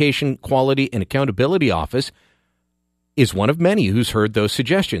Education Quality and Accountability Office, is one of many who's heard those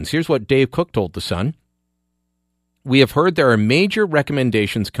suggestions. Here's what Dave Cook told The Sun. We have heard there are major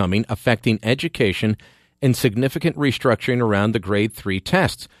recommendations coming affecting education and significant restructuring around the grade 3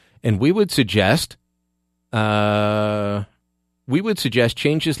 tests. And we would suggest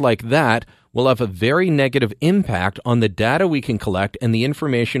changes like that will have a very negative impact on the data we can collect and the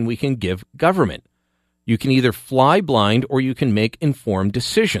information we can give government. You can either fly blind or you can make informed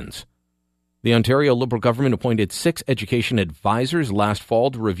decisions. The Ontario Liberal government appointed 6 education advisors last fall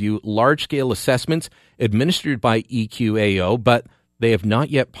to review large-scale assessments administered by EQAO, but they have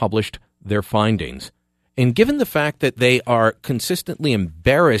not yet published their findings. And given the fact that they are consistently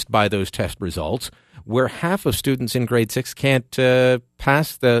embarrassed by those test results, where half of students in grade 6 can't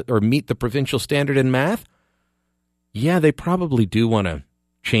pass or meet the provincial standard in math, yeah, they probably do want to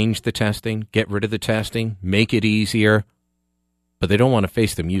change the testing, get rid of the testing, make it easier, but they don't want to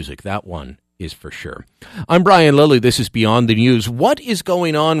face the music. That one is for sure. I'm Brian Lilly. This is Beyond the News. What is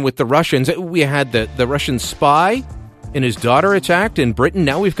going on with the Russians? We had the Russian spy and his daughter attacked in Britain.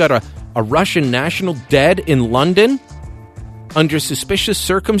 Now we've got a Russian national dead in London under suspicious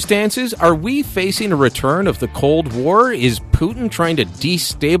circumstances. Are we facing a return of the Cold War? Is Putin trying to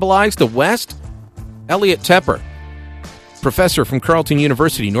destabilize the West? Elliot Tepper, professor from Carleton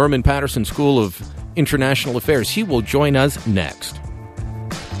University, Norman Paterson School of International Affairs. He will join us next.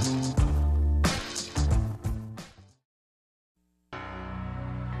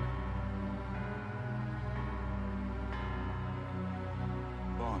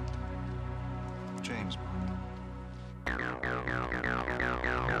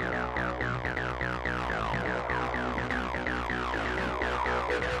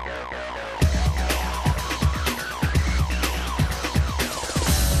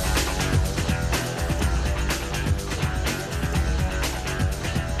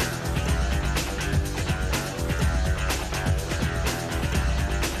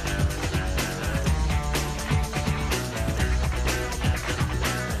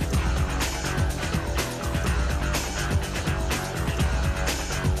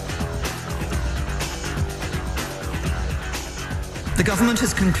 The government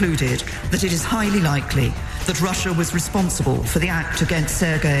has concluded that it is highly likely that Russia was responsible for the act against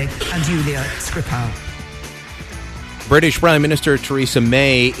Sergei and Yulia Skripal. British Prime Minister Theresa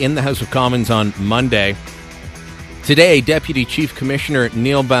May in the House of Commons on Monday. Today, Deputy Chief Commissioner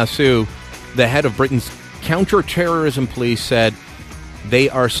Neil Basu, the head of Britain's counter-terrorism police, said they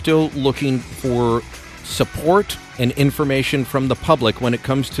are still looking for support and information from the public when it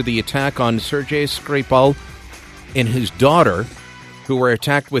comes to the attack on Sergei Skripal and his daughter, who were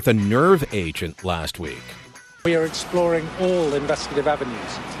attacked with a nerve agent last week. We are exploring all investigative avenues.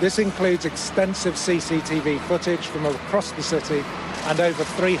 This includes extensive CCTV footage from across the city and over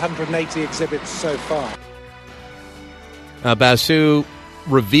 380 exhibits so far. Basu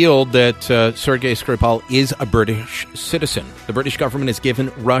revealed that Sergei Skripal is a British citizen. The British government has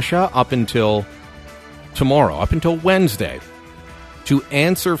given Russia up until tomorrow, up until Wednesday, to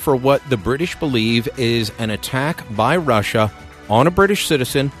answer for what the British believe is an attack by Russia on a British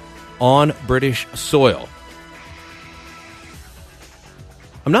citizen on British soil.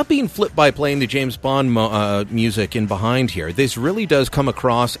 I'm not being flipped by playing the James Bond music in behind here. This really does come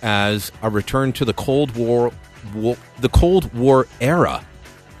across as a return to the Cold War era,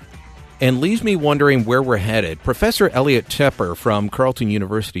 and leaves me wondering where we're headed. Professor Elliot Tepper from Carleton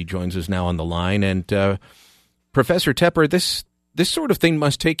University joins us now on the line, and Professor Tepper, this sort of thing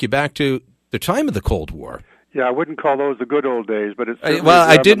must take you back to the time of the Cold War. Yeah, I wouldn't call those the good old days, but it's certainly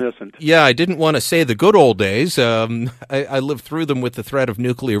reminiscent. I didn't want to say the good old days. I lived through them with the threat of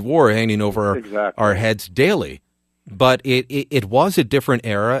nuclear war hanging over our heads daily. But it was a different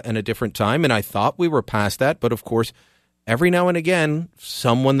era and a different time, and I thought we were past that. But, of course, every now and again,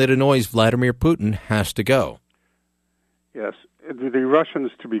 someone that annoys Vladimir Putin has to go. Yes. The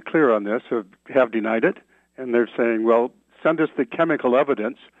Russians, to be clear on this, have denied it, and they're saying, well, send us the chemical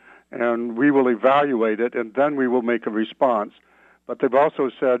evidence, and we will evaluate it, and then we will make a response. But they've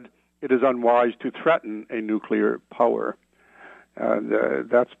also said it is unwise to threaten a nuclear power. And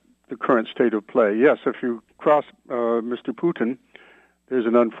that's the current state of play. Yes, if you cross Mr. Putin, there's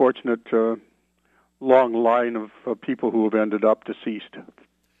an unfortunate long line of people who have ended up deceased.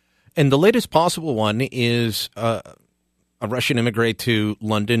 And the latest possible one is a Russian immigrant to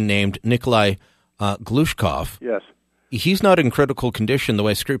London named Nikolai Glushkov. Yes. He's not in critical condition the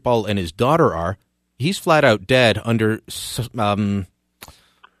way Skripal and his daughter are. He's flat out dead under, so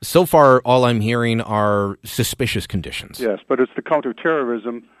far all I'm hearing are suspicious conditions. Yes, but it's the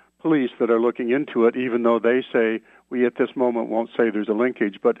counterterrorism police that are looking into it, even though they say we at this moment won't say there's a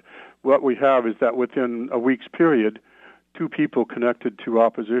linkage. But what we have is that within a week's period, 2 people connected to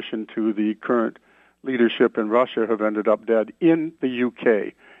opposition to the current leadership in Russia have ended up dead in the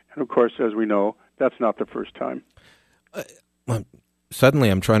UK. And of course, as we know, that's not the first time. Suddenly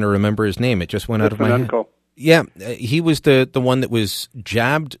I'm trying to remember his name. It just went out of my head. Yeah, he was the one that was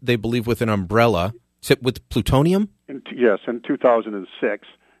jabbed, they believe, with an umbrella. With plutonium? Yes, in 2006.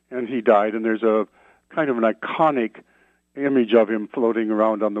 And he died, and there's a kind of an iconic image of him floating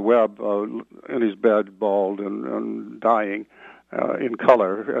around on the web in his bed, bald and dying in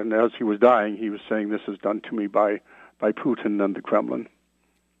color. And as he was dying, he was saying, this is done to me by Putin and the Kremlin.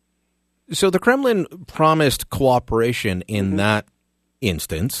 So the Kremlin promised cooperation in that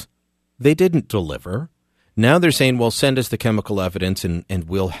instance. They didn't deliver. Now they're saying, well, send us the chemical evidence and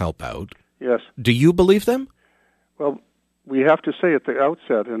we'll help out. Yes. Do you believe them? Well, we have to say at the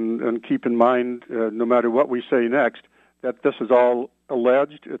outset and keep in mind, no matter what we say next, that this is all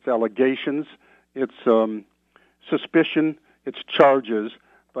alleged, it's allegations, it's suspicion, it's charges.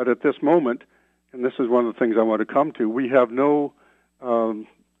 But at this moment, and this is one of the things I want to come to, we have no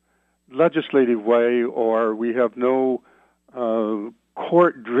legislative way, or we have no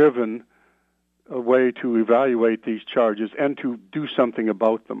court-driven way to evaluate these charges and to do something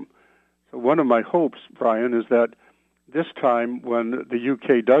about them. So one of my hopes, Brian, is that this time when the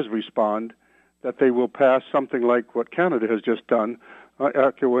UK does respond, that they will pass something like what Canada has just done,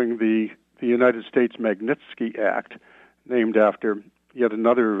 echoing the United States Magnitsky Act, named after yet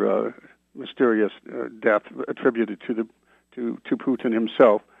another mysterious death attributed to Putin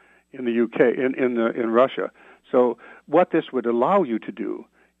himself in the UK, in Russia. So what this would allow you to do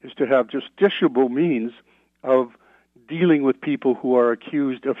is to have justiciable means of dealing with people who are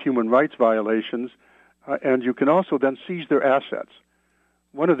accused of human rights violations, and you can also then seize their assets.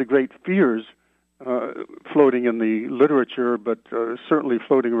 One of the great fears floating in the literature, but certainly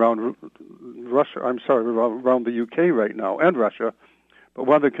floating around around the UK right now, and Russia, but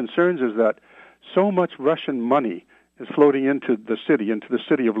one of the concerns is that so much Russian money is floating into the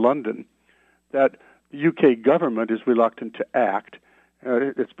city of London, that the UK government is reluctant to act.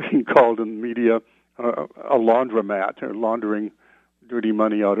 It's being called in the media a laundromat, or laundering dirty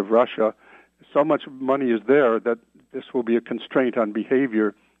money out of Russia. So much money is there that this will be a constraint on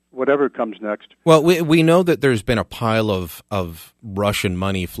behavior, whatever comes next. Well, we know that there's been a pile of Russian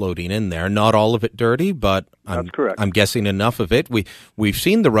money floating in there. Not all of it dirty, but That's correct. I'm guessing enough of it. We've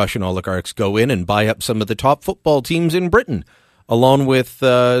seen the Russian oligarchs go in and buy up some of the top football teams in Britain, along with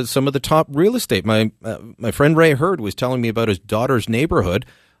some of the top real estate. My friend Ray Hurd was telling me about his daughter's neighborhood.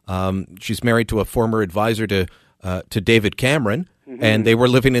 She's married to a former advisor to David Cameron. Mm-hmm. And they were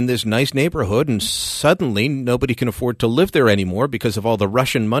living in this nice neighborhood, and suddenly nobody can afford to live there anymore because of all the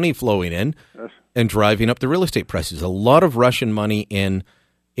Russian money flowing in and driving up the real estate prices. A lot of Russian money in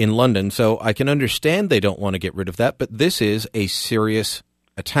London, so I can understand they don't want to get rid of that, but this is a serious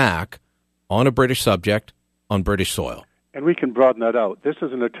attack on a British subject, on British soil. And we can broaden that out. This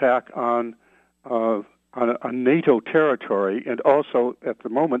is an attack on a NATO territory and also, at the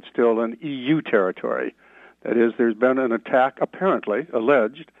moment, still an EU territory. That is, there's been an attack, apparently,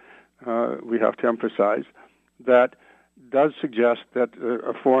 alleged, we have to emphasize, that does suggest that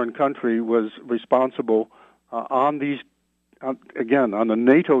a foreign country was responsible on these, again, on the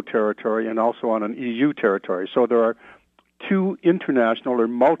NATO territory and also on an EU territory. So there are two international or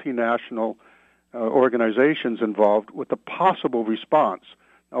multinational organizations involved with a possible response.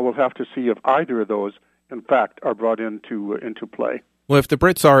 Now, we'll have to see if either of those, in fact, are brought into play. Well, if the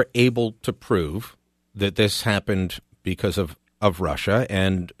Brits are able to prove that this happened because of Russia,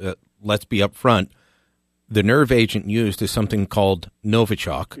 and let's be upfront, the nerve agent used is something called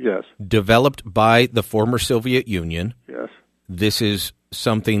Novichok, yes, developed by the former Soviet Union. Yes. This is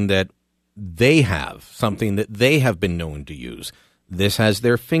something that they have been known to use. This has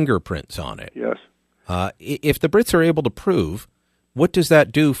their fingerprints on it. Yes. If the Brits are able to prove, what does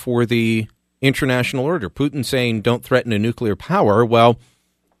that do for the international order? Putin saying don't threaten a nuclear power. Well,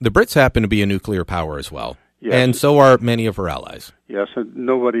 the Brits happen to be a nuclear power as well, yes, and so are many of our allies. Yes, and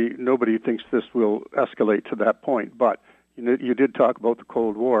nobody thinks this will escalate to that point. But you did talk about the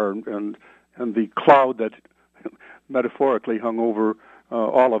Cold War and the cloud that metaphorically hung over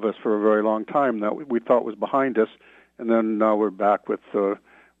all of us for a very long time that we thought was behind us, and then now we're back with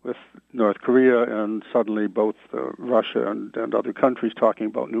North Korea and suddenly both Russia and other countries talking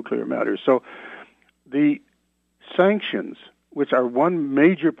about nuclear matters. So the sanctions, which are one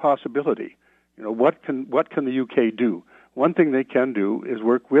major possibility. What can the UK do? One thing they can do is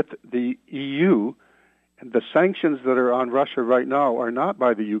work with the EU, and the sanctions that are on Russia right now are not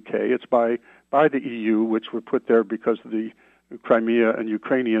by the UK, it's by the EU, which were put there because of the Crimea and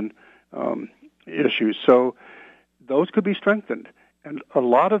Ukrainian issues. So those could be strengthened. And a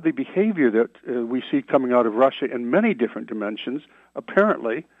lot of the behavior that we see coming out of Russia in many different dimensions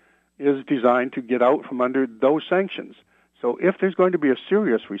apparently is designed to get out from under those sanctions. So if there's going to be a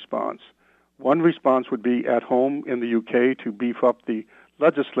serious response, one response would be at home in the UK to beef up the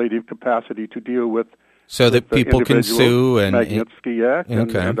legislative capacity to deal with so that people can sue and Magnitsky Act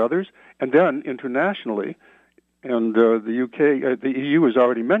and others. And then internationally, and the EU has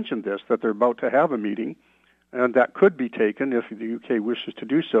already mentioned this, that they're about to have a meeting, and that could be taken, if the UK wishes to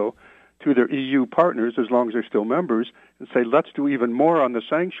do so, to their EU partners, as long as they're still members, and say, let's do even more on the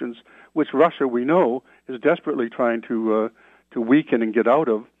sanctions, which Russia, we know, is desperately trying to weaken and get out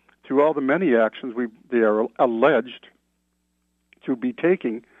of through all the many actions they are alleged to be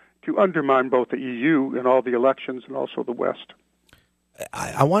taking to undermine both the EU and all the elections and also the West.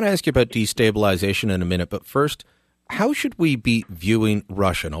 I want to ask you about destabilization in a minute, but first, how should we be viewing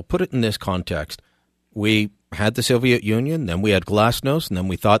Russia? And I'll put it in this context. We had the Soviet Union, then we had Glasnost, and then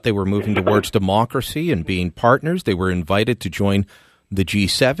we thought they were moving towards democracy and being partners. They were invited to join the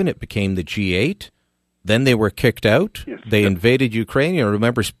G7. It became the G8. Then they were kicked out. Yes. They invaded Ukraine. I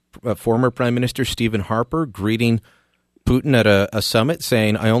remember former Prime Minister Stephen Harper greeting Putin at a summit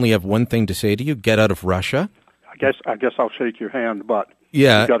saying, I only have one thing to say to you, get out of Russia. I guess I'll shake your hand, but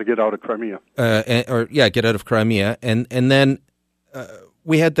yeah, you've got to get out of Crimea. Get out of Crimea. And then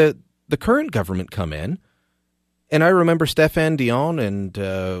we had the current government come in. And I remember Stéphane Dion, and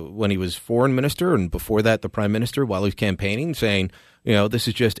when he was foreign minister, and before that the prime minister, while he was campaigning, saying, this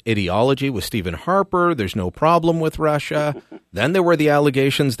is just ideology with Stephen Harper. There's no problem with Russia. Then there were the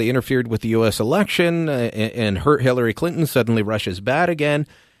allegations they interfered with the U.S. election and hurt Hillary Clinton. Suddenly Russia's bad again.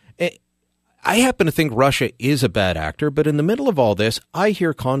 I happen to think Russia is a bad actor, but in the middle of all this, I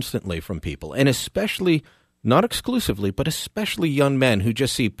hear constantly from people, and especially, not exclusively, but especially young men who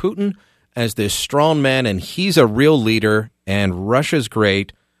just see Putin as this strong man, and he's a real leader, and Russia's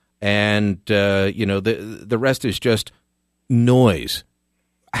great, and the rest is just noise.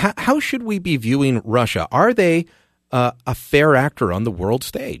 How should we be viewing Russia? Are they a fair actor on the world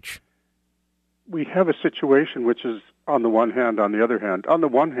stage? We have a situation which is on the one hand, on the other hand. On the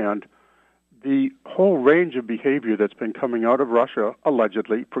one hand, the whole range of behavior that's been coming out of Russia,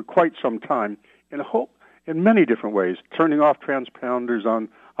 allegedly, for quite some time, in many different ways, turning off transponders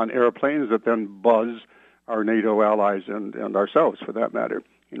on airplanes that then buzz our NATO allies and ourselves, for that matter,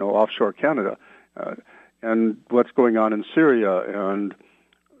 offshore Canada, and what's going on in Syria, and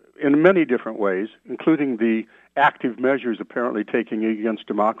in many different ways, including the active measures apparently taking against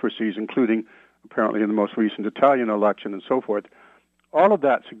democracies, including apparently in the most recent Italian election and so forth. All of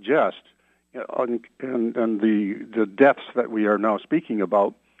that suggests, and the deaths that we are now speaking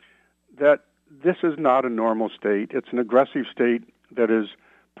about, that this is not a normal state. It's an aggressive state that is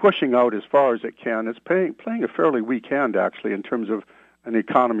pushing out as far as it can. It's playing a fairly weak hand, actually, in terms of an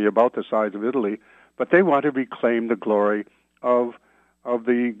economy about the size of Italy. But they want to reclaim the glory of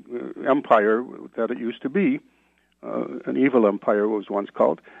the empire that it used to be. An evil empire was once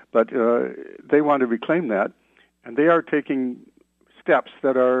called. But they want to reclaim that. And they are taking steps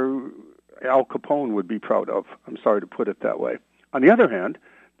that Al Capone would be proud of. I'm sorry to put it that way. On the other hand,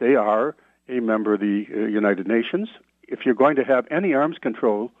 they are a member of the United Nations. If you're going to have any arms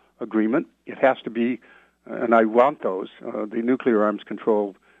control agreement, it has to be, and I want those, the nuclear arms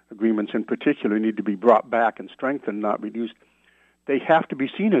control agreements in particular need to be brought back and strengthened, not reduced. They have to be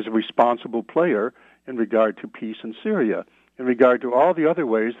seen as a responsible player in regard to peace in Syria, in regard to all the other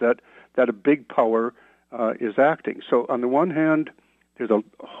ways that a big power is acting. So on the one hand, there's a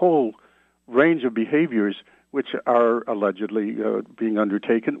whole range of behaviors which are allegedly being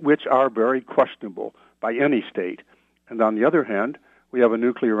undertaken, which are very questionable by any state. And on the other hand, we have a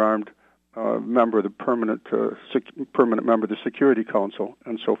nuclear-armed member of the permanent member of the Security Council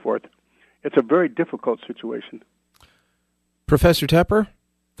and so forth. It's a very difficult situation. Professor Tepper,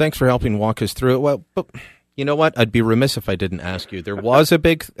 thanks for helping walk us through it. Well, but you know what? I'd be remiss if I didn't ask you. There was a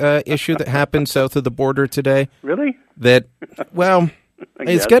big issue that happened south of the border today. Really? That, well,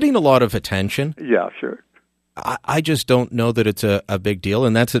 it's getting a lot of attention. Yeah, sure. I just don't know that it's a big deal,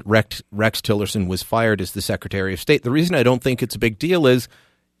 and that's that Rex Tillerson was fired as the Secretary of State. The reason I don't think it's a big deal is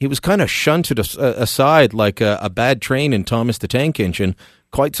he was kind of shunted aside like a bad train in Thomas the Tank Engine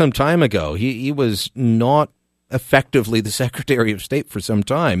quite some time ago. He was not effectively the Secretary of State for some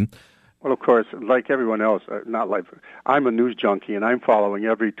time. Well, of course, like everyone else, I'm a news junkie, and I'm following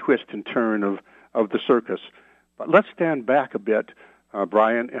every twist and turn of the circus. But let's stand back a bit,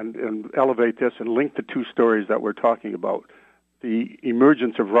 Brian, and elevate this and link the two stories that we're talking about. The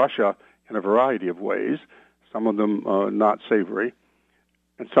emergence of Russia in a variety of ways, some of them not savory,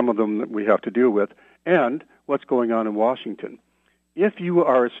 and some of them that we have to deal with, and what's going on in Washington. If you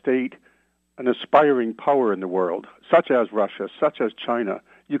are a state, an aspiring power in the world, such as Russia, such as China,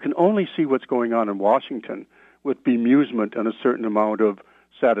 you can only see what's going on in Washington with bemusement and a certain amount of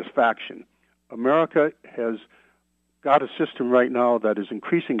satisfaction. America has got a system right now that is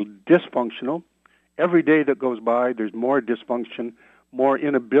increasingly dysfunctional. Every day that goes by, there's more dysfunction, more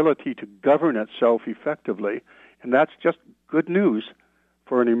inability to govern itself effectively, and that's just good news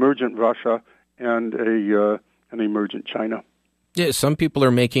for an emergent Russia and an emergent China. Yeah, some people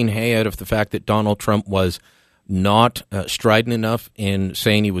are making hay out of the fact that Donald Trump was not strident enough in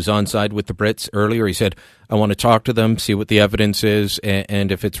saying he was on side with the Brits earlier. He said, I want to talk to them, see what the evidence is,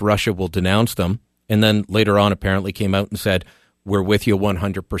 and if it's Russia, we'll denounce them. And then later on apparently came out and said, we're with you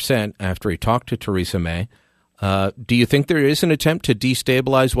 100% after he talked to Theresa May. Do you think there is an attempt to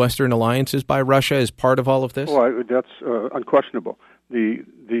destabilize Western alliances by Russia as part of all of this? Well, that's unquestionable.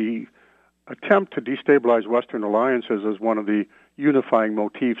 The attempt to destabilize Western alliances is one of the unifying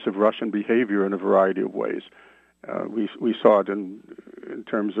motifs of Russian behavior in a variety of ways. We saw it in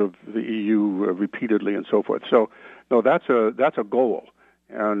terms of the EU repeatedly and so forth. So, no, that's a goal,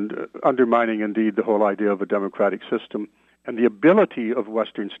 and undermining indeed the whole idea of a democratic system and the ability of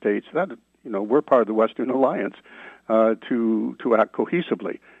Western states that we're part of the Western alliance to act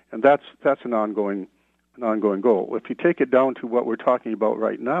cohesively, and that's an ongoing goal. If you take it down to what we're talking about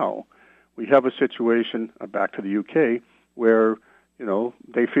right now, we have a situation back to the UK where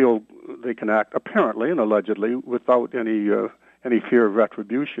they feel they can act apparently and allegedly without any fear of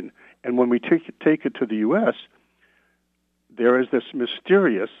retribution. And when we take it to the U.S., there is this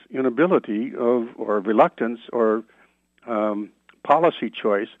mysterious inability or reluctance or policy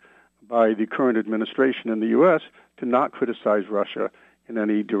choice by the current administration in the U.S. to not criticize Russia in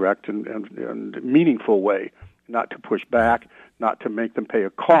any direct and meaningful way, not to push back, not to make them pay a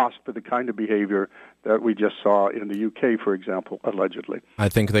cost for the kind of behavior that we just saw in the UK, for example, allegedly. I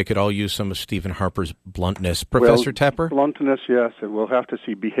think they could all use some of Stephen Harper's bluntness. Professor Tepper? Bluntness, yes, and we'll have to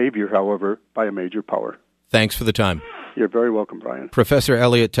see behavior, however, by a major power. Thanks for the time. You're very welcome, Brian. Professor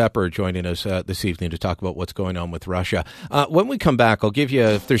Elliot Tepper joining us this evening to talk about what's going on with Russia. When we come back, I'll give you,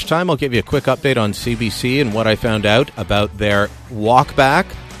 if there's time, I'll give you a quick update on CBC and what I found out about their walkback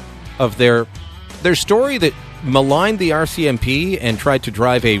of their story that maligned the RCMP and tried to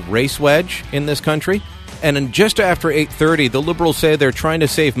drive a race wedge in this country. And then just after 8:30, the Liberals say they're trying to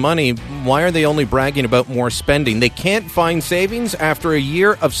save money. Why are they only bragging about more spending? They can't find savings after a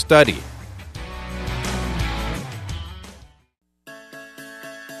year of study.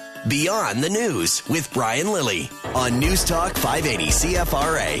 Beyond the News with Brian Lilly on News Talk 580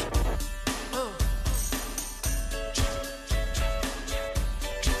 CFRA.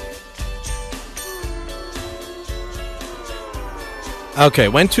 Okay,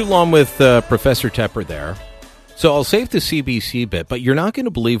 went too long with Professor Tepper there. So I'll save the CBC bit, but you're not going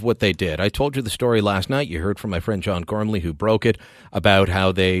to believe what they did. I told you the story last night. You heard from my friend John Gormley, who broke it, about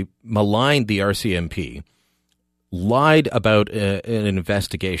how they maligned the RCMP. Lied about an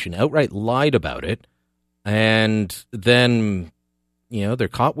investigation, outright lied about it, and then, they're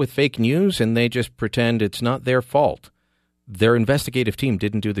caught with fake news and they just pretend it's not their fault. Their investigative team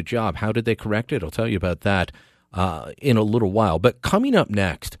didn't do the job. How did they correct it? I'll tell you about that in a little while. But coming up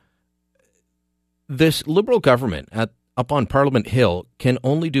next, this Liberal government up on Parliament Hill can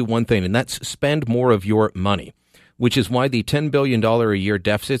only do one thing, and that's spend more of your money, which is why the $10 billion a year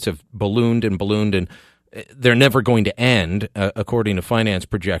deficits have ballooned, and they're never going to end, according to finance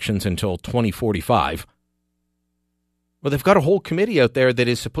projections, until 2045. Well, they've got a whole committee out there that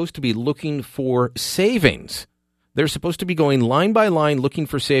is supposed to be looking for savings. They're supposed to be going line by line looking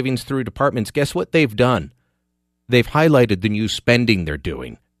for savings through departments. Guess what they've done? They've highlighted the new spending they're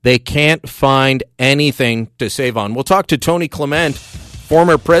doing. They can't find anything to save on. We'll talk to Tony Clement,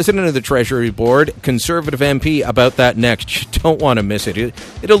 former president of the Treasury Board, Conservative MP, about that next. You don't want to miss it.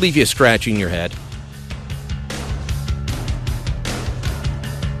 It'll leave you scratching your head.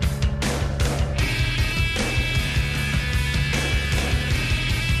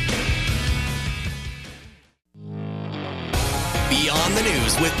 Beyond the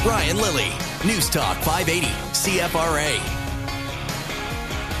News with Brian Lilly. News Talk 580 CFRA.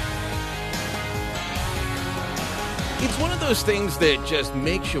 It's one of those things that just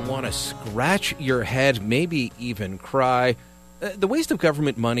makes you want to scratch your head, maybe even cry. The waste of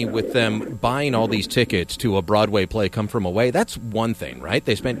government money with them buying all these tickets to a Broadway play, Come From Away, that's one thing, right?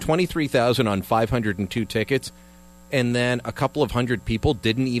 They spent $23,000 on 502 tickets, and then a couple of hundred people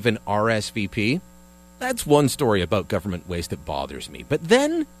didn't even RSVP. That's one story about government waste that bothers me. But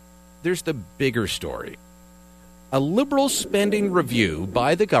then there's the bigger story. A Liberal spending review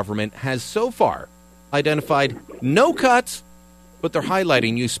by the government has so far identified no cuts, but they're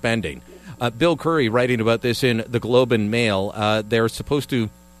highlighting new spending. Bill Curry writing about this in the Globe and Mail. They're supposed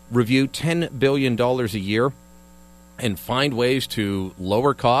to review $10 billion a year and find ways to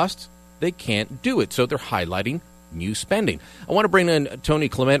lower costs. They can't do it, so they're highlighting new spending. I want to bring in Tony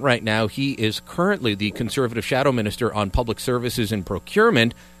Clement right now. He is currently the Conservative Shadow Minister on Public Services and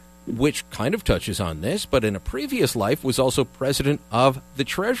Procurement, which kind of touches on this, but in a previous life was also president of the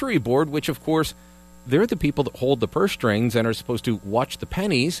Treasury Board, which, of course, they're the people that hold the purse strings and are supposed to watch the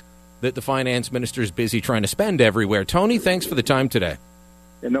pennies that the finance minister is busy trying to spend everywhere. Tony, thanks for the time today.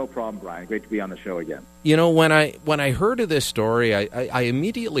 Yeah, no problem, Brian. Great to be on the show again. When I heard of this story, I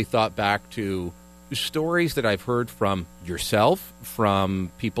immediately thought back to stories that I've heard from yourself,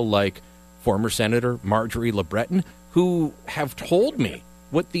 from people like former Senator Marjorie Le Breton, who have told me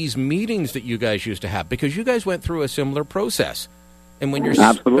what these meetings that you guys used to have, because you guys went through a similar process. And when you're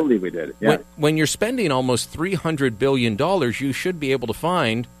absolutely, we did. Yeah. When you're spending almost $300 billion, you should be able to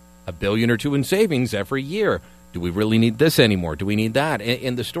find $1 billion or $2 billion in savings every year. Do we really need this anymore? Do we need that?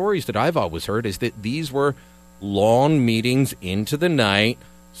 And the stories that I've always heard is that these were long meetings into the night,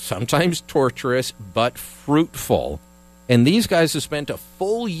 sometimes torturous, but fruitful. And these guys have spent a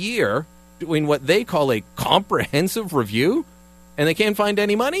full year doing what they call a comprehensive review, and they can't find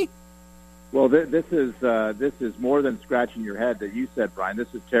any money? Well, this is more than scratching your head that you said, Brian. This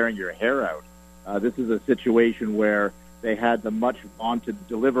is tearing your hair out. This is a situation where they had the much vaunted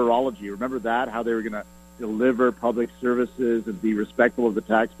deliverology. Remember that? How they were going to deliver public services and be respectful of the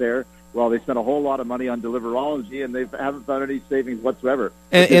taxpayer? Well, they spent a whole lot of money on deliverology, and they haven't found any savings whatsoever.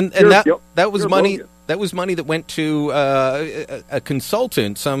 And that was money. Bogus. That was money that went to a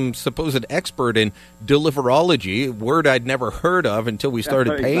consultant, some supposed expert in deliverology, a word I'd never heard of until we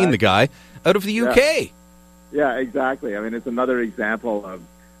started paying the guy, out of the UK. Yeah, exactly. I mean, it's another example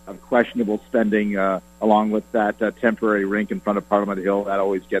of questionable spending, along with that temporary rink in front of Parliament Hill. That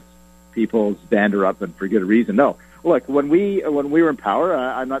always gets people's dander up, and for good reason. No. Look, when we were in power,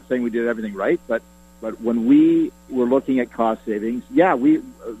 I'm not saying we did everything right, but But when we were looking at cost savings, a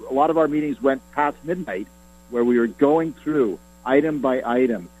lot of our meetings went past midnight, where we were going through item by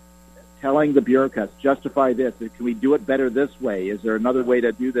item, telling the bureaucrats, justify this. Can we do it better this way? Is there another way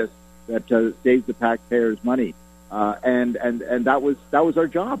to do this that saves the taxpayers money? And that was our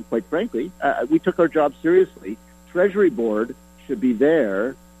job, quite frankly. We took our job seriously. Treasury Board should be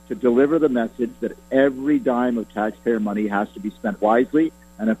there to deliver the message that every dime of taxpayer money has to be spent wisely.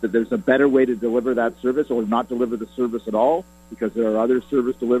 And if there's a better way to deliver that service, or not deliver the service at all, because there are other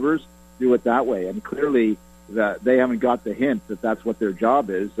service delivers, do it that way. And clearly, they haven't got the hint that that's what their job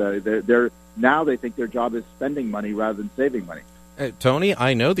is. Now they think their job is spending money rather than saving money. Tony,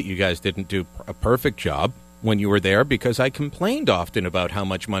 I know that you guys didn't do a perfect job when you were there, because I complained often about how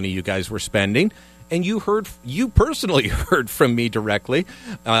much money you guys were spending, and you personally heard from me directly,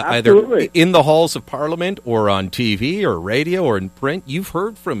 either in the halls of Parliament or on TV or radio or in print. You've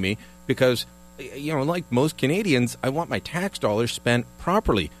heard from me because, like most Canadians, I want my tax dollars spent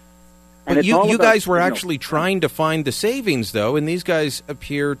properly. But you guys were actually trying to find the savings, though, and these guys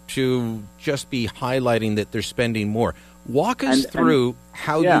appear to just be highlighting that they're spending more. Walk us through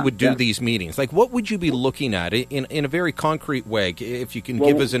how you would do these meetings. Like, what would you be looking at in a very concrete way, if you can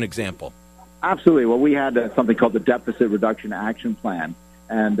give us an example? Absolutely. Well, we had something called the Deficit Reduction Action Plan,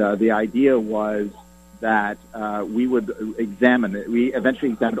 and the idea was that we would we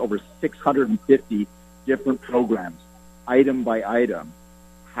eventually examined over 650 different programs, item by item,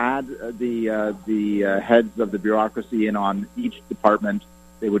 had the heads of the bureaucracy in on each department.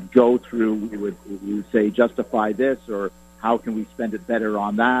 They would go through, we would say, justify this, or how can we spend it better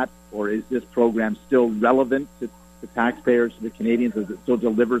on that, or is this program still relevant to the taxpayers, to the Canadians? Does it still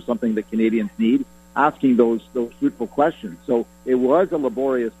deliver something that Canadians need? Asking those fruitful questions. So it was a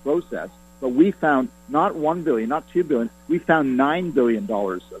laborious process, but we found not $1 billion, not $2 billion, we found $9 billion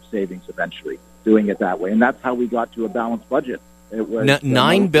of savings eventually doing it that way, and that's how we got to a balanced budget. It was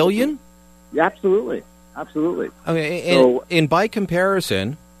 $9 billion? Yeah, absolutely. Okay, and by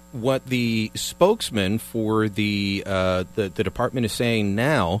comparison, what the spokesman for the department is saying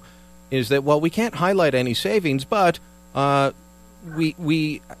now is that, well, we can't highlight any savings, but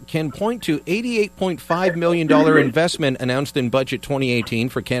we can point to $88.5 million investment announced in Budget 2018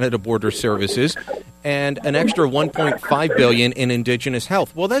 for Canada Border Services, and an extra $1.5 billion in Indigenous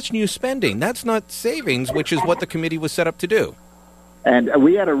health. Well, that's new spending. That's not savings, which is what the committee was set up to do. And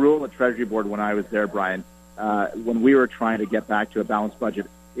we had a rule at Treasury Board when I was there, Brian, when we were trying to get back to a balanced budget.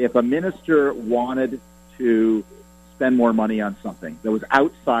 If a minister wanted to spend more money on something that was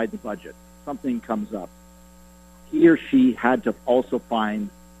outside the budget, something comes up, he or she had to also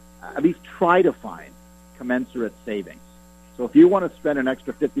find, at least try to find, commensurate savings. So if you want to spend an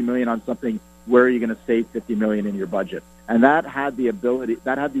extra $50 million on something, where are you going to save $50 million in your budget? And that had the ability,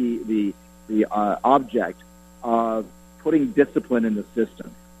 that had the object of putting discipline in the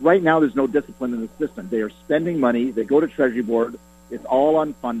system. Right now, there's no discipline in the system. They are spending money. They go to Treasury Board. It's all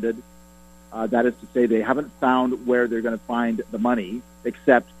unfunded. That is to say, they haven't found where they're going to find the money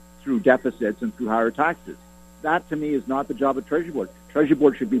except through deficits and through higher taxes. That, to me, is not the job of Treasury Board. Treasury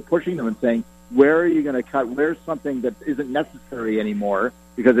Board should be pushing them and saying, where are you going to cut? Where's something that isn't necessary anymore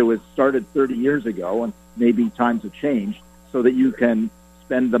because it was started 30 years ago and maybe times have changed, so that you can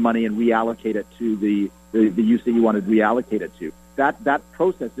spend the money and reallocate it to the use that you want to reallocate it to. That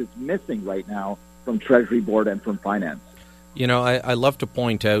process is missing right now from Treasury Board and from Finance. I love to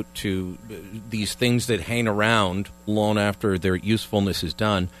point out to these things that hang around long after their usefulness is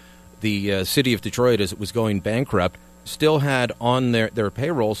done. The city of Detroit, as it was going bankrupt, still had on their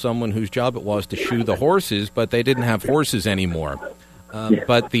payroll someone whose job it was to shoe the horses, but they didn't have horses anymore.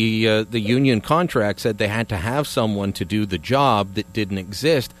 But the union contract said they had to have someone to do the job that didn't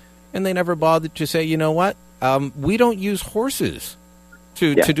exist, and they never bothered to say, you know what, we don't use horses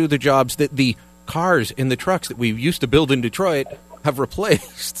to do the jobs that the cars and the trucks that we used to build in Detroit have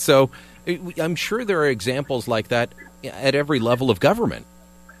replaced. So I'm sure there are examples like that at every level of government.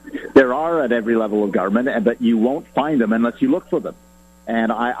 There are at every level of government, but you won't find them unless you look for them.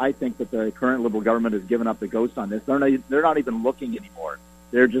 And I think that the current Liberal government has given up the ghost on this. They're not even looking anymore.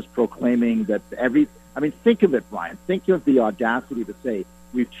 They're just proclaiming that think of it, Brian. Think of the audacity to say,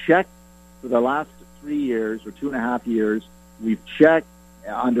 we've checked for the last 3 years or 2.5 years, we've checked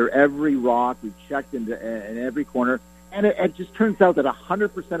under every rock, we've checked in every corner, and it just turns out that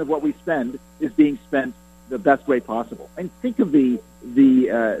 100% of what we spend is being spent the best way possible. And think of the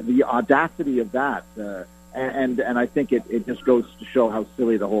audacity of that, and I think it just goes to show how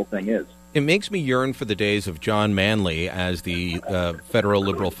silly the whole thing is. It makes me yearn for the days of John Manley as the federal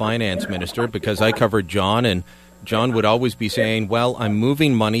Liberal finance minister, because I covered John, and John would always be saying, well, I'm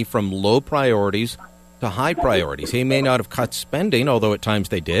moving money from low priorities to high priorities. He may not have cut spending, although at times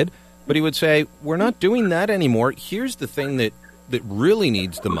they did, but he would say, we're not doing that anymore. Here's the thing that really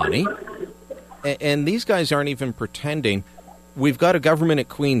needs the money. And these guys aren't even pretending. We've got a government at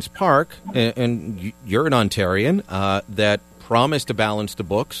Queen's Park, and you're an Ontarian, that promised to balance the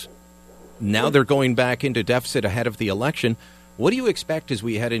books. Now they're going back into deficit ahead of the election. What do you expect as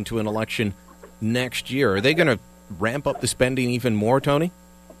we head into an election next year? Are they going to ramp up the spending even more, Tony?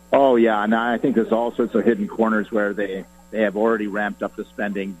 Oh, yeah. And I think there's all sorts of hidden corners where they have already ramped up the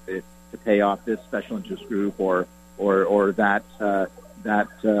spending to pay off this special interest group or that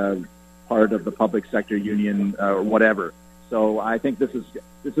part of the public sector union or whatever. So I think this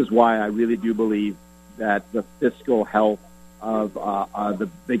is why I really do believe that the fiscal health of the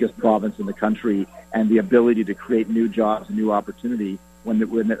biggest province in the country and the ability to create new jobs and new opportunity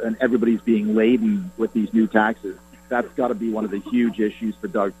when everybody's being laden with these new taxes, that's got to be one of the huge issues for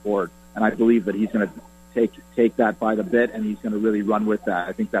Doug Ford. And I believe that he's going to take that by the bit, and he's going to really run with that.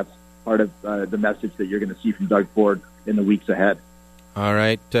 I think that's part of the message that you're going to see from Doug Ford in the weeks ahead. All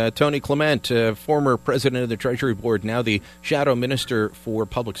right. Tony Clement, former president of the Treasury Board, now the Shadow Minister for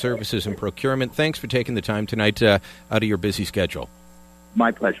Public Services and Procurement. Thanks for taking the time tonight out of your busy schedule.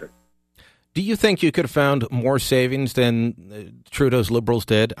 My pleasure. Do you think you could have found more savings than Trudeau's Liberals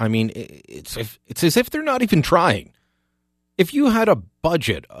did? I mean, it's as if they're not even trying. If you had a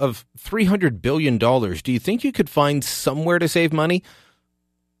budget of $300 billion, do you think you could find somewhere to save money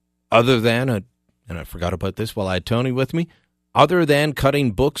other than, and I forgot about this while I had Tony with me, other than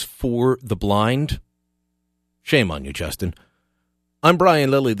cutting books for the blind? Shame on you, Justin. I'm Brian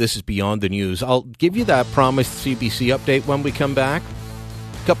Lilly. This is Beyond the News. I'll give you that promised CBC update when we come back.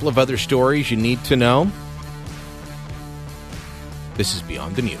 A couple of other stories you need to know. This is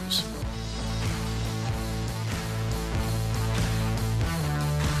Beyond the News.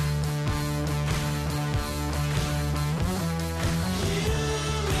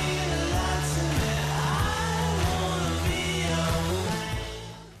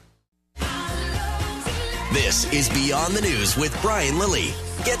 This is Beyond the News with Brian Lilly.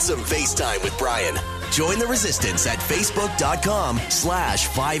 Get some FaceTime with Brian. Join the resistance at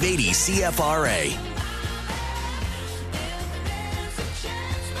facebook.com/580CFRA.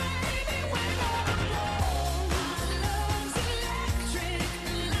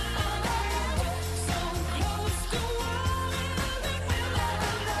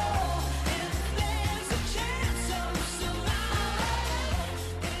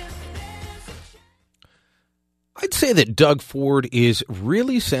 I'd say that Doug Ford is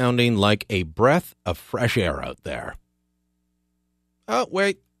really sounding like a breath of fresh air out there. Oh,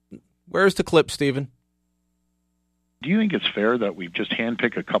 wait. Where's the clip, Stephen? Do you think it's fair that we just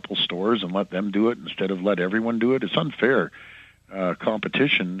handpick a couple stores and let them do it instead of let everyone do it? It's unfair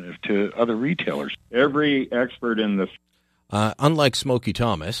competition to other retailers. Every expert in the... unlike Smokey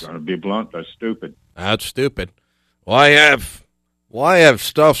Thomas... To be blunt, that's stupid. That's stupid. Why have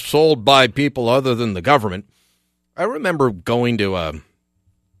stuff sold by people other than the government? I remember going to a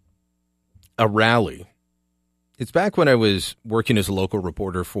rally. It's back when I was working as a local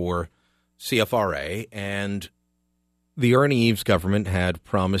reporter for CFRA, and the Ernie Eves government had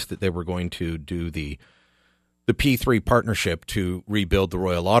promised that they were going to do the P3 partnership to rebuild the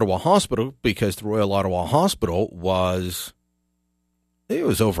Royal Ottawa Hospital, because the Royal Ottawa Hospital was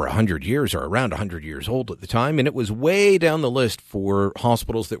over 100 years or around 100 years old at the time, and it was way down the list for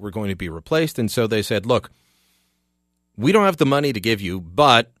hospitals that were going to be replaced. And so they said, look, we don't have the money to give you,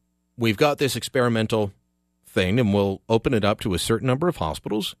 but we've got this experimental thing, and we'll open it up to a certain number of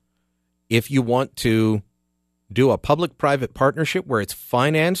hospitals. If you want to do a public-private partnership where it's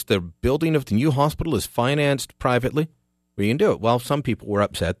financed, the building of the new hospital is financed privately, we can do it. Well, some people were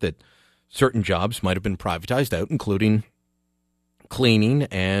upset that certain jobs might have been privatized out, including cleaning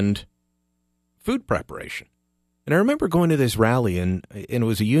and food preparation. And I remember going to this rally, and it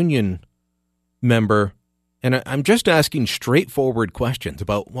was a union member. And I'm just asking straightforward questions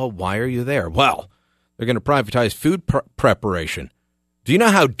about, well, why are you there? Well, they're going to privatize food preparation. Do you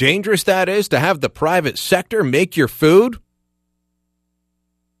know how dangerous that is to have the private sector make your food?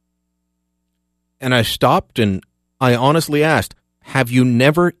 And I stopped and I honestly asked, have you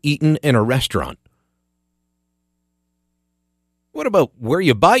never eaten in a restaurant? What about where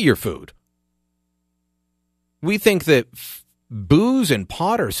you buy your food? We think that booze and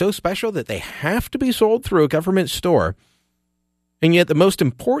pot are so special that they have to be sold through a government store. And yet the most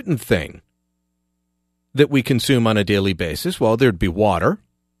important thing that we consume on a daily basis, well, there'd be water.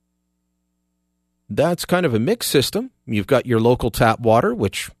 That's kind of a mixed system. You've got your local tap water,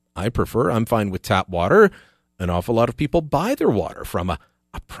 which I prefer. I'm fine with tap water. An awful lot of people buy their water from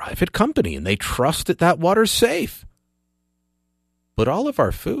a private company, and they trust that that water's safe. But all of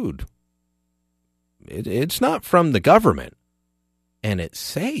our food, it's not from the government, and it's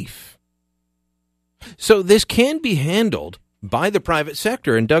safe. So this can be handled by the private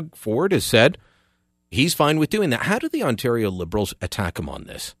sector, and Doug Ford has said he's fine with doing that. How do the Ontario Liberals attack him on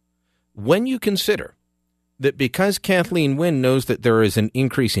this? When you consider that because Kathleen Wynne knows that there is an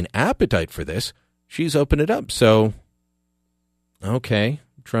increasing appetite for this, she's opened it up. So, okay,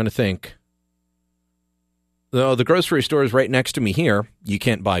 I'm trying to think. The grocery store is right next to me here. You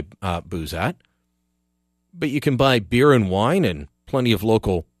can't buy booze at. But you can buy beer and wine and plenty of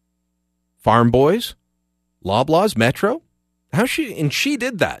local Farm Boys, Loblaws, Metro. She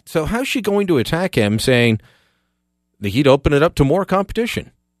did that. So how's she going to attack him saying that he'd open it up to more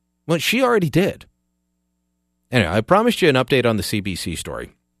competition? Well, she already did. Anyway, I promised you an update on the CBC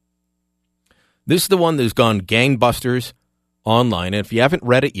story. This is the one that's gone gangbusters online. And if you haven't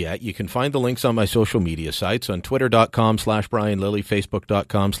read it yet, you can find the links on my social media sites on twitter.com/Brian Lilley,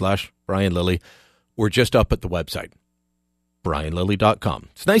 facebook.com/Brian Lilley, or just up at the website, brianlilley.com.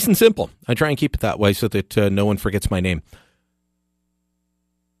 It's nice and simple. I try and keep it that way so that no one forgets my name.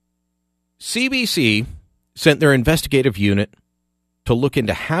 CBC sent their investigative unit to look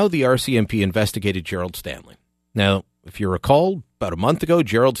into how the RCMP investigated Gerald Stanley. Now, if you recall, about a month ago,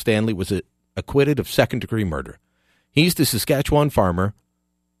 Gerald Stanley was acquitted of second-degree murder. He's the Saskatchewan farmer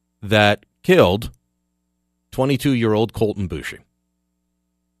that killed 22-year-old Colton Boucher.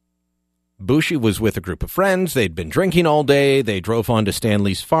 Boucher was with a group of friends. They'd been drinking all day. They drove onto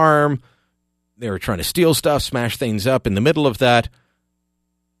Stanley's farm. They were trying to steal stuff, smash things up. In the middle of that,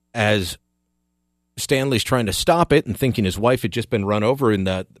 as Stanley's trying to stop it and thinking his wife had just been run over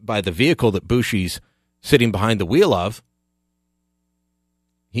by the vehicle that Boucher's sitting behind the wheel of,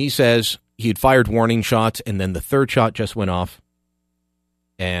 he says he had fired warning shots, and then the third shot just went off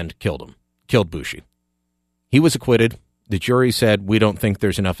and killed Boucher. He was acquitted. The jury said, we don't think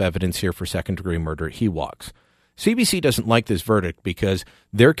there's enough evidence here for second-degree murder. He walks. CBC doesn't like this verdict because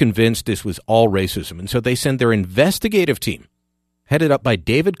they're convinced this was all racism, and so they send their investigative team, headed up by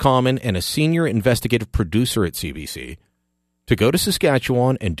David Common and a senior investigative producer at CBC, to go to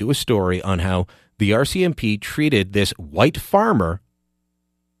Saskatchewan and do a story on how the RCMP treated this white farmer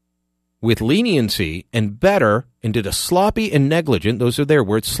with leniency and better, and did a sloppy and negligent, those are their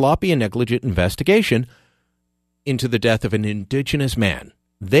words, sloppy and negligent investigation into the death of an Indigenous man.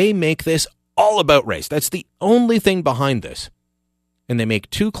 They make this all about race. That's the only thing behind this. And they make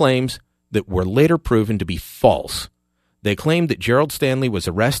two claims that were later proven to be false. They claimed that Gerald Stanley was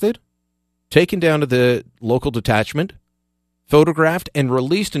arrested, taken down to the local detachment, photographed, and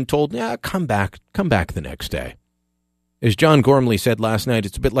released and told, come back the next day. As John Gormley said last night,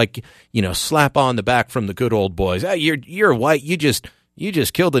 it's a bit like, slap on the back from the good old boys. You're white, you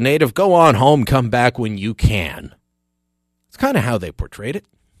just killed a native, go on home, come back when you can. It's kind of how they portrayed it.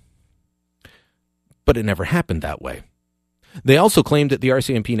 But it never happened that way. They also claimed that the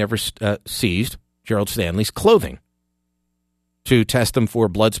RCMP never seized Gerald Stanley's clothing to test them for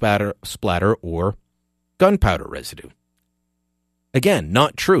blood splatter or gunpowder residue. Again,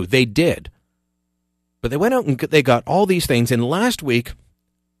 not true. They did. But they went out and they got all these things. And last week,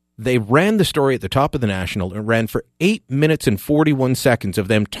 they ran the story at the top of the National and ran for 8 minutes and 41 seconds of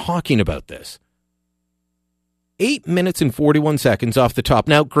them talking about this. 8 minutes and 41 seconds off the top.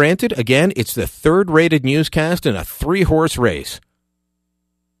 Now, granted, again, it's the third-rated newscast in a 3-horse race.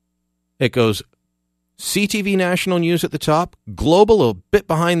 It goes CTV National News at the top, Global a bit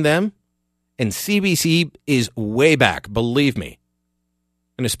behind them, and CBC is way back, believe me.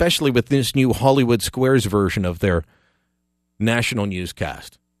 And especially with this new Hollywood Squares version of their national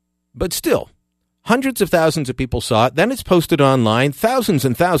newscast. But still, hundreds of thousands of people saw it. Then it's posted online. Thousands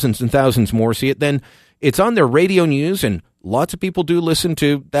and thousands and thousands more see it. Then it's on their radio news, and lots of people do listen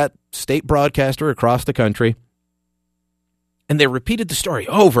to that state broadcaster across the country. And they repeated the story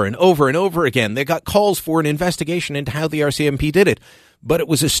over and over and over again. They got calls for an investigation into how the RCMP did it. But it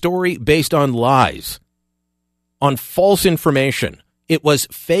was a story based on lies, on false information. It was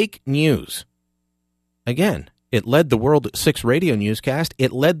fake news. Again, it led the World at 6 radio newscast.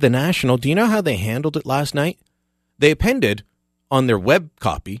 It led the National. Do you know how they handled it last night? They appended on their web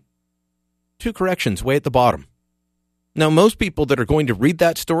copy 2 corrections way at the bottom. Now, most people that are going to read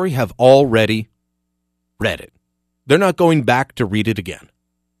that story have already read it. They're not going back to read it again.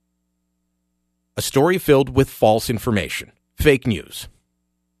 A story filled with false information, fake news.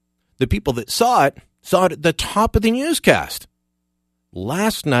 The people that saw it at the top of the newscast.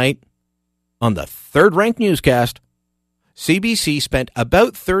 Last night, on the third-ranked newscast, CBC spent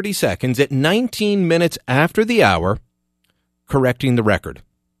about 30 seconds at 19 minutes after the hour correcting the record.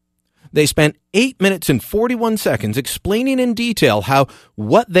 They spent 8 minutes and 41 seconds explaining in detail how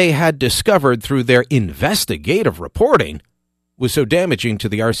what they had discovered through their investigative reporting was so damaging to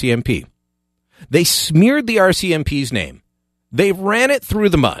the RCMP. They smeared the RCMP's name. They ran it through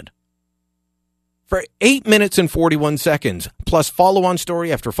the mud for 8 minutes and 41 seconds, plus follow-on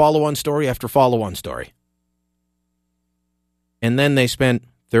story after follow-on story after follow-on story. And then they spent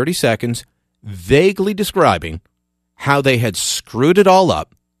 30 seconds vaguely describing how they had screwed it all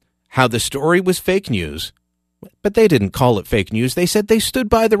up, how the story was fake news, but they didn't call it fake news. They said they stood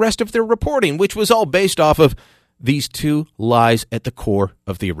by the rest of their reporting, which was all based off of these two lies at the core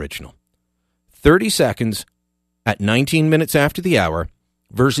of the original. 30 seconds at 19 minutes after the hour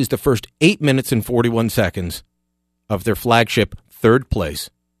versus the first 8 minutes and 41 seconds of their flagship third-place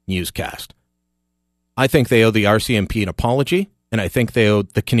newscast. I think they owe the RCMP an apology, and I think they owe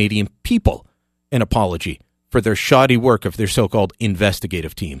the Canadian people an apology for their shoddy work of their so-called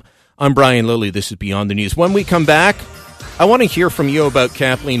investigative team. I'm Brian Lilley. This is Beyond the News. When we come back, I want to hear from you about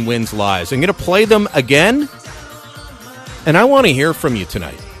Kathleen Wynne's lies. I'm going to play them again, and I want to hear from you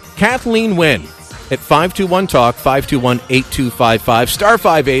tonight. Kathleen Wynne at 521-TALK, 521-8255, star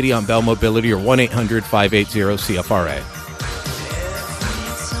 580 on Bell Mobility or 1-800-580-CFRA.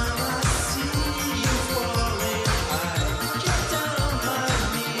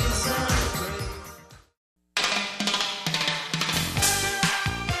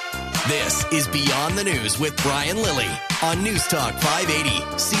 This is Beyond the News with Brian Lilley on News Talk 580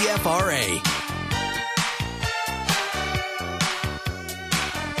 CFRA.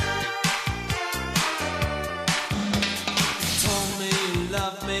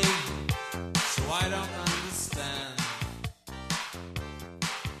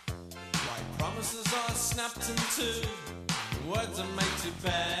 Words that make you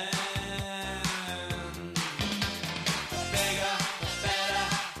bad. Bigger, better,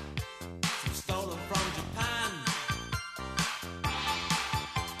 some stolen from Japan.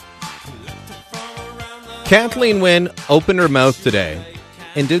 Kathleen Wynne opened her mouth today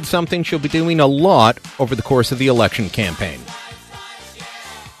and did something she'll be doing a lot over the course of the election campaign.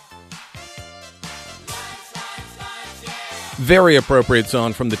 Very appropriate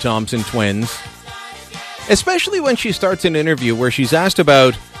song from the Thompson Twins. Especially when she starts an interview where she's asked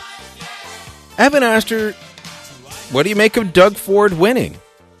about... Evan asked her, what do you make of Doug Ford winning?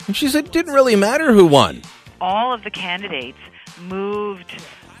 And she said it didn't really matter who won. All of the candidates moved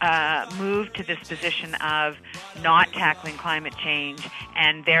to this position of not tackling climate change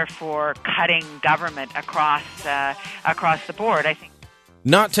and therefore cutting government across the board. I think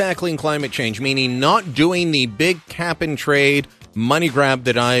not tackling climate change, meaning not doing the big cap and trade money grab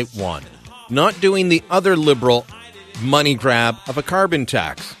that I want. Not doing the other liberal money grab of a carbon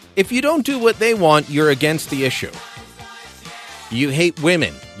tax. If you don't do what they want, you're against the issue. You hate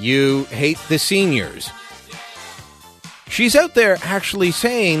women. You hate the seniors. She's out there actually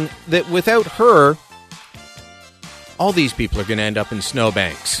saying that without her, all these people are going to end up in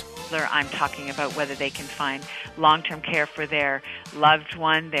snowbanks. I'm talking about whether they can find long-term care for their loved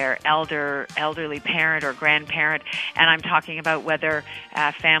one, their elderly parent or grandparent, and I'm talking about whether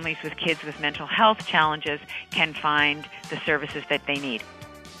families with kids with mental health challenges can find the services that they need.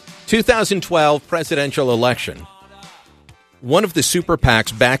 2012 presidential election. One of the super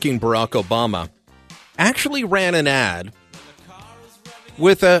PACs backing Barack Obama actually ran an ad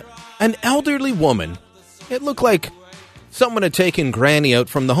with an elderly woman. It looked like someone had taken Granny out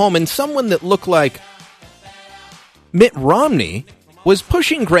from the home, and someone that looked like Mitt Romney was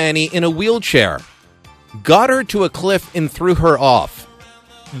pushing Granny in a wheelchair, got her to a cliff and threw her off.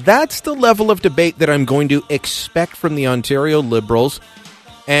 That's the level of debate that I'm going to expect from the Ontario Liberals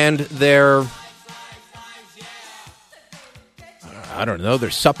and their, I don't know,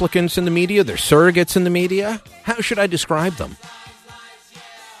 their supplicants in the media, their surrogates in the media. How should I describe them?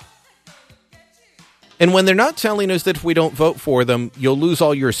 And when they're not telling us that if we don't vote for them, you'll lose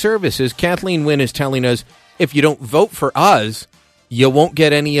all your services, Kathleen Wynne is telling us if you don't vote for us, you won't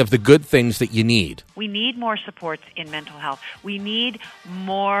get any of the good things that you need. We need more supports in mental health. We need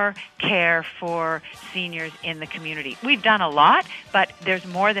more care for seniors in the community. We've done a lot, but there's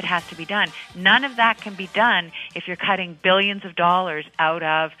more that has to be done. None of that can be done if you're cutting billions of dollars out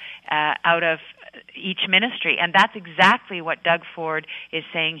of each ministry. And that's exactly what Doug Ford is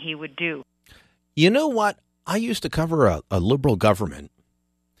saying he would do. You know what? I used to cover a Liberal government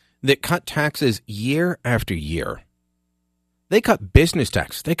that cut taxes year after year. They cut business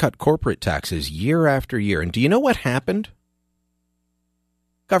tax. They cut corporate taxes year after year. And do you know what happened?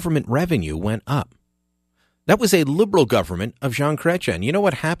 Government revenue went up. That was a Liberal government of Jean Chrétien. You know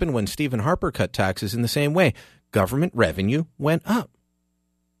what happened when Stephen Harper cut taxes in the same way? government revenue went up.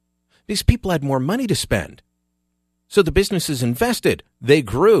 Because people had more money to spend. So the businesses invested. They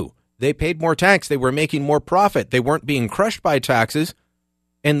grew. They paid more tax. They were making more profit. They weren't being crushed by taxes.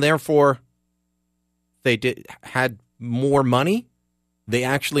 And therefore, they had more money. They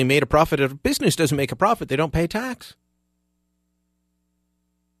actually made a profit. If a business doesn't make a profit, they don't pay tax.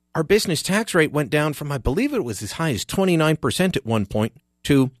 Our business tax rate went down from, I believe it was as high as 29% at one point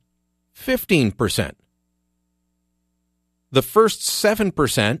to 15%. The first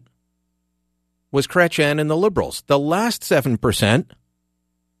 7% was Chrétien and the Liberals. The last 7%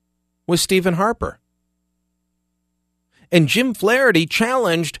 was Stephen Harper. And Jim Flaherty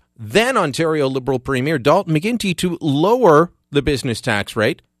challenged then Ontario Liberal Premier Dalton McGuinty to lower the business tax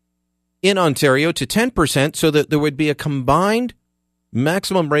rate in Ontario to 10% so that there would be a combined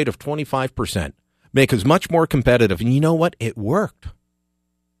maximum rate of 25%. Make us much more competitive. And you know what? It worked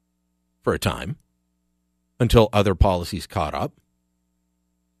for a time until other policies caught up,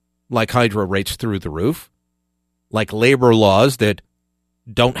 like hydro rates through the roof, like labor laws that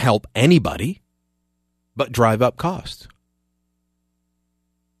don't help anybody but drive up costs.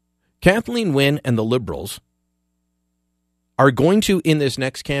 Kathleen Wynne and the Liberals are going to, in this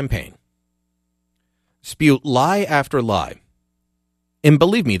next campaign, spew lie after lie. And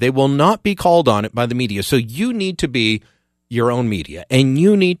believe me, they will not be called on it by the media. So you need to be your own media, and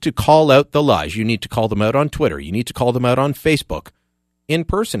you need to call out the lies. You need to call them out on Twitter. You need to call them out on Facebook, in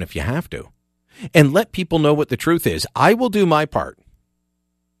person if you have to, and let people know what the truth is. I will do my part.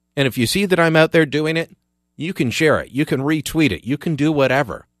 And if you see that I'm out there doing it, you can share it. You can retweet it. You can do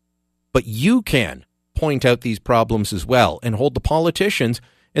whatever. But you can point out these problems as well and hold the politicians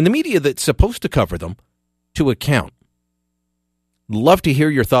and the media that's supposed to cover them to account. Love to hear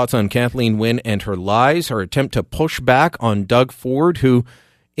your thoughts on Kathleen Wynne and her lies, her attempt to push back on Doug Ford, who,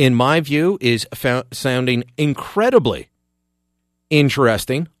 in my view, is sounding incredibly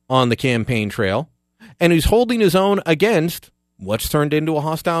interesting on the campaign trail, and who's holding his own against what's turned into a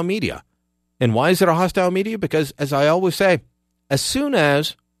hostile media. And why is it a hostile media? Because, as I always say, as soon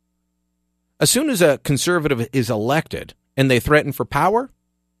as a conservative is elected and they threaten for power,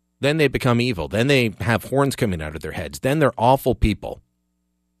 then they become evil. Then they have horns coming out of their heads. Then they're awful people.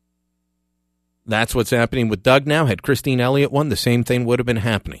 That's what's happening with Doug now. Had Christine Elliott won, the same thing would have been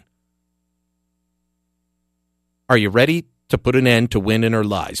happening. Are you ready to put an end to Wynne and her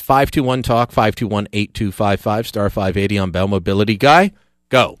lies? 521-TALK, 521-8255, star 580 on Bell Mobility. Guy,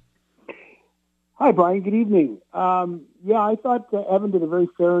 go. Hi, Brian. Good evening. I thought Evan did a very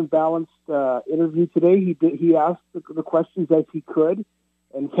fair and balanced interview today. He asked the questions as he could,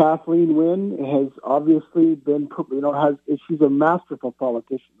 and Kathleen Wynne has obviously been, she's a masterful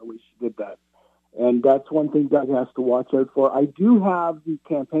politician the way she did that, and that's one thing Doug has to watch out for. I do have the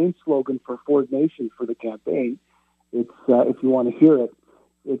campaign slogan for Ford Nation for the campaign. It's if you want to hear it,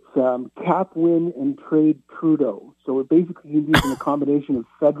 it's Cap Win and Trade Trudeau. So it basically using a combination of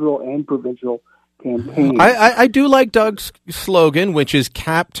federal and provincial campaign. I do like Doug's slogan, which is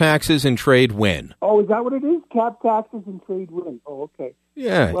cap taxes and trade win. Oh, is that what it is? Cap taxes and trade win. Oh, okay.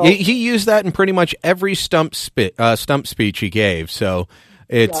 Yeah, well, he used that in pretty much every stump speech he gave, so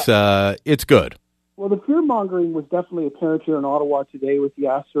it's good. Well, the fear-mongering was definitely apparent here in Ottawa today with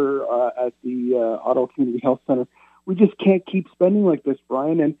Yasser at the Ottawa Community Health Center. We just can't keep spending like this,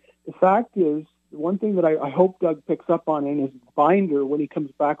 Brian, and the fact is, one thing that I hope Doug picks up on in his binder when he comes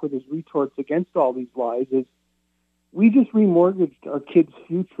back with his retorts against all these lies is we just remortgaged our kids'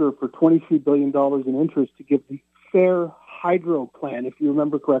 future for $23 billion in interest to give the fair hydro plan, if you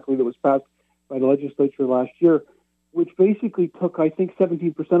remember correctly, that was passed by the legislature last year, which basically took, I think,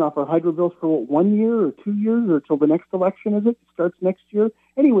 17% off our hydro bills for 1 year or 2 years or till the next election, is it? It starts next year.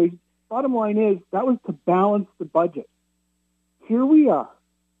 Anyways, bottom line is that was to balance the budget. Here we are.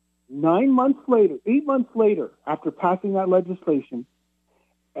 8 months later, after passing that legislation,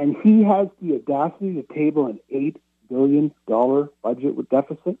 and he has the audacity to table an $8 billion budget with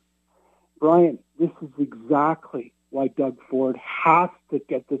deficit. Brian, this is exactly why Doug Ford has to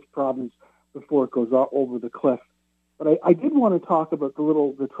get this province before it goes over the cliff. But I did want to talk about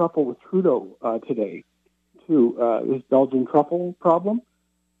the truffle with Trudeau today, too, this Belgian truffle problem.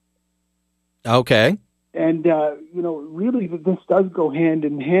 Okay. And, really this does go hand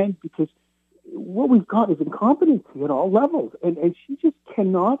in hand because what we've got is incompetency at all levels. And she just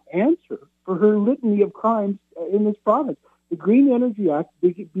cannot answer for her litany of crimes in this province. The Green Energy Act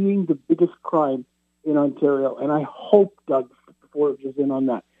being the biggest crime in Ontario. And I hope Doug Ford is in on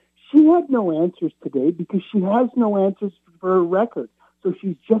that. She had no answers today because she has no answers for her record. So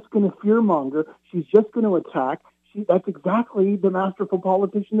she's just going to fearmonger. She's just going to attack. That's exactly the masterful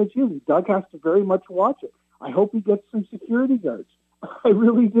politician that she is. Doug has to very much watch it. I hope he gets some security guards. I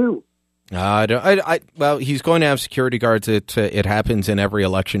really do. Well, he's going to have security guards. It happens in every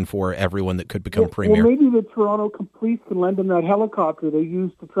election for everyone that could become premier. Well, maybe the Toronto police can lend him that helicopter they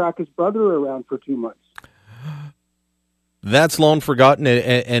used to track his brother around for 2 months. That's long forgotten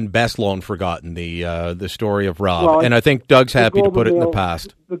and best long forgotten, the story of Rob. Well, and I think Doug's happy to put it in the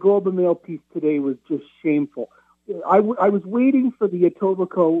past. The Globe and Mail piece today was just shameful. I was waiting for the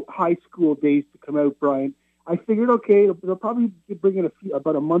Etobicoke High School days to come out, Brian. I figured, okay, they'll probably bring it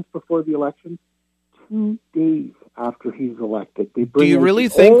about a month before the election. 2 days after he's elected, they bring. Do you really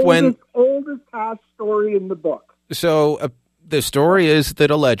think oldest past story in the book? So the story is that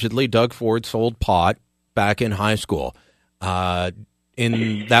allegedly Doug Ford sold pot back in high school. That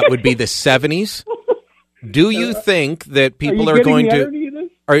would be the 70s. Do you think that people are going to?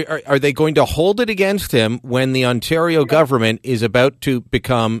 Are they going to hold it against him when the Ontario government is about to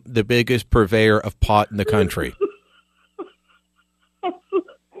become the biggest purveyor of pot in the country?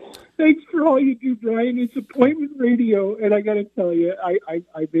 Thanks for all you do, Brian. It's appointment radio, and I got to tell you, I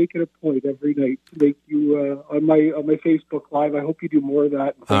make it a point every night to make you on my Facebook Live. I hope you do more of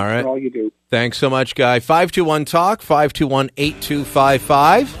that. Thanks all right. for all you do. Thanks so much, Guy. 521-TALK,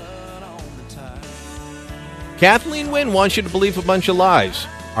 521-8255. Kathleen Wynne wants you to believe a bunch of lies.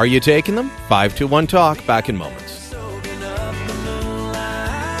 Are you taking them? 521-TALK, back in moments.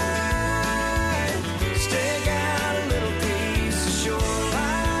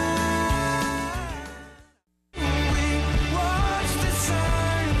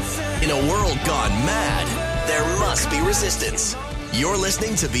 In a world gone mad, there must be resistance. You're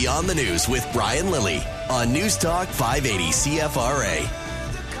listening to Beyond the News with Brian Lilley on News Talk 580 CFRA.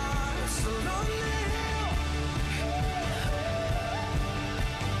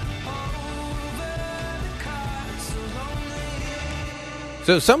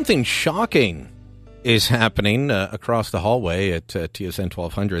 So something shocking is happening across the hallway at TSN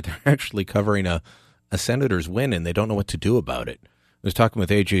 1200. They're actually covering a senator's win, and they don't know what to do about it. I was talking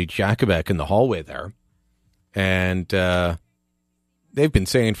with A.J. Jakubek in the hallway there, and they've been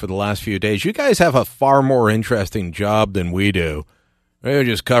saying for the last few days, you guys have a far more interesting job than we do. They're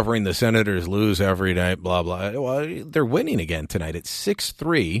just covering the Senators lose every night, blah, blah. Well, they're winning again tonight. It's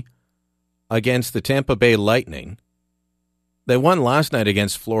 6-3 against the Tampa Bay Lightning. They won last night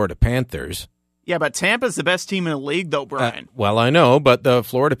against Florida Panthers. Yeah, but Tampa's the best team in the league, though, Brian. Well, I know, but the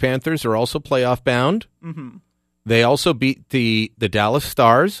Florida Panthers are also playoff bound. Mm-hmm. They also beat the Dallas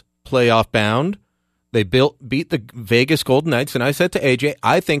Stars, playoff bound. They beat the Vegas Golden Knights, and I said to AJ,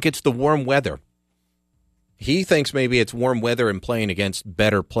 I think it's the warm weather. He thinks maybe it's warm weather and playing against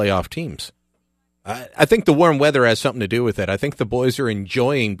better playoff teams. I think the warm weather has something to do with it. I think the boys are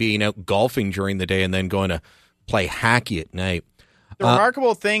enjoying being out golfing during the day and then going to play hockey at night. The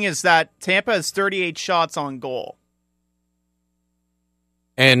remarkable thing is that Tampa has 38 shots on goal.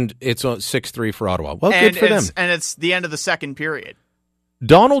 And it's 6-3 for Ottawa. Well, good for them. And it's the end of the second period.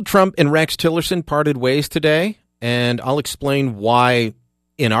 Donald Trump and Rex Tillerson parted ways today, and I'll explain why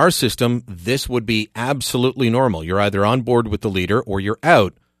in our system this would be absolutely normal. You're either on board with the leader or you're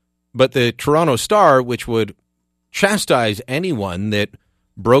out. But the Toronto Star, which would chastise anyone that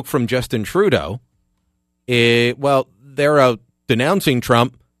broke from Justin Trudeau, they're out denouncing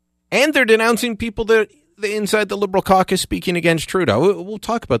Trump, and they're denouncing people that inside the Liberal caucus speaking against Trudeau. We'll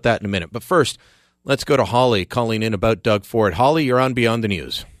talk about that in a minute. But first, let's go to Holly calling in about Doug Ford. Holly, you're on Beyond the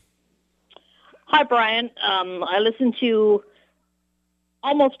News. Hi, Brian. I listen to you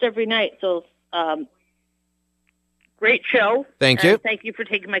almost every night, so great show. Thank you. Thank you for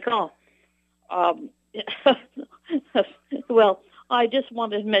taking my call. Well, I just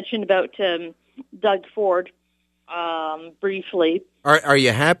wanted to mention about Doug Ford briefly. Are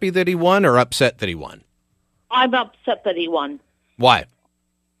you happy that he won or upset that he won? I'm upset that he won. Why?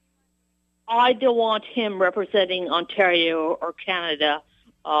 I don't want him representing Ontario or Canada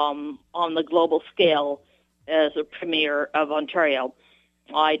on the global scale as a premier of Ontario.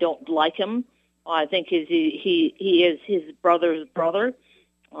 I don't like him. I think he is his brother's brother,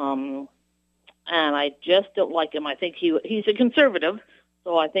 and I just don't like him. I think he's a conservative,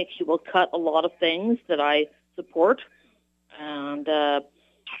 so I think he will cut a lot of things that I support. And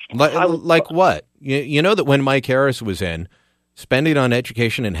like what? You know that when Mike Harris was in, spending on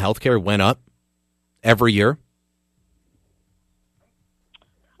education and healthcare went up every year.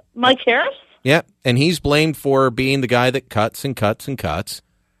 Mike Harris? Yeah, and he's blamed for being the guy that cuts and cuts and cuts,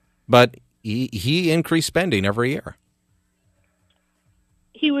 but he increased spending every year.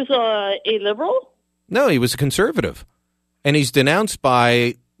 He was a liberal? No, he was a conservative, and he's denounced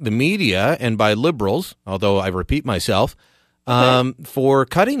by the media and by liberals, although I repeat myself, for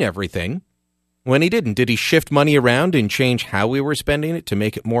cutting everything. When he didn't. Did he shift money around and change how we were spending it to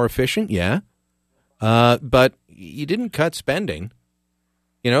make it more efficient? Yeah. But you didn't cut spending.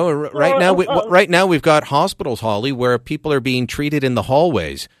 You know, right now we've got hospitals, Holly, where people are being treated in the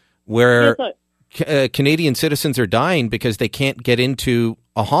hallways, where Canadian citizens are dying because they can't get into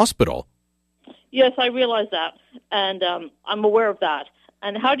a hospital. Yes, I realize that, and I'm aware of that.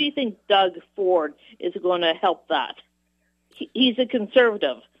 And how do you think Doug Ford is going to help that? He's a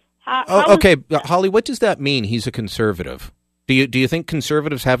conservative. Okay, Holly, what does that mean? He's a conservative. Do you think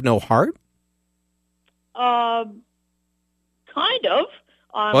conservatives have no heart? Kind of.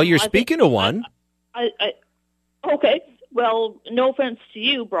 Well, you're speaking to one. Okay. Well, no offense to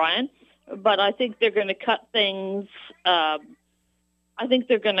you, Brian, but I think they're going to cut things. I think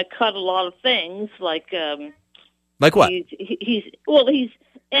they're going to cut a lot of things, like. Like what? He's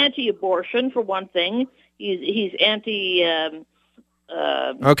anti-abortion for one thing. He's anti.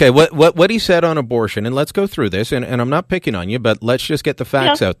 Okay, what he said on abortion, and let's go through this, and I'm not picking on you, but let's just get the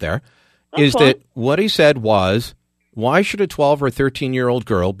facts out there, is that what he said was, why should a 12 or 13-year-old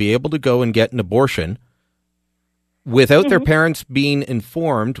girl be able to go and get an abortion without their parents being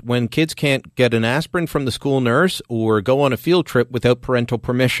informed when kids can't get an aspirin from the school nurse or go on a field trip without parental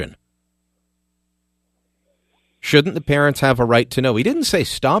permission? Shouldn't the parents have a right to know? He didn't say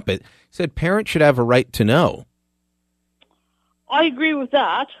stop it. He said parents should have a right to know. I agree with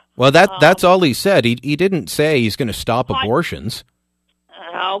that. Well, that's all he said. He didn't say he's going to stop abortions.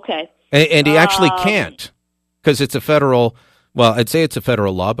 Okay. And he actually can't, because it's a federal. Well, I'd say it's a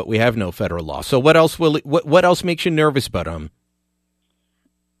federal law, but we have no federal law. So what else what else makes you nervous about him?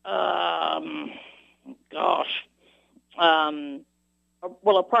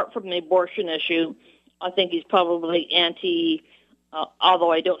 Well, apart from the abortion issue, I think he's probably anti.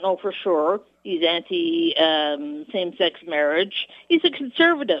 Although I don't know for sure, he's anti same-sex marriage. He's a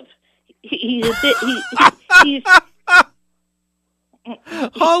conservative. He's a bit. He's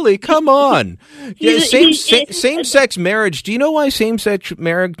Holly, come on. Same-sex marriage. Do you know why same-sex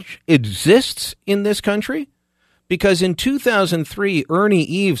marriage exists in this country? Because in 2003, Ernie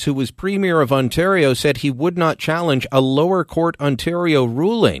Eves, who was Premier of Ontario, said he would not challenge a lower court Ontario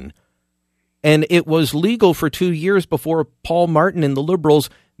ruling. And it was legal for 2 years before Paul Martin and the Liberals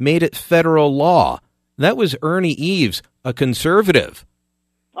made it federal law. That was Ernie Eves, a conservative.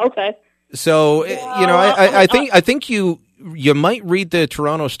 Okay. So, I think you might read the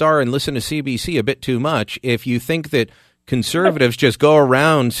Toronto Star and listen to CBC a bit too much if you think that conservatives just go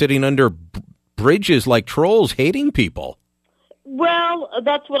around sitting under bridges like trolls hating people. Well,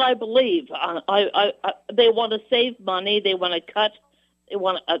 that's what I believe. They want to save money. They want to cut. They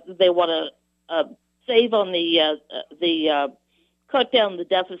want to save on the cut down the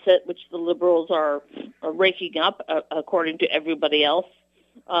deficit, which the Liberals are raking up, according to everybody else.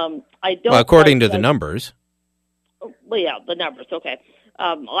 According to the numbers. Well, yeah, the numbers. Okay.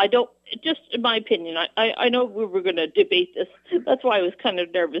 I don't. Just in my opinion, I know we were going to debate this. That's why I was kind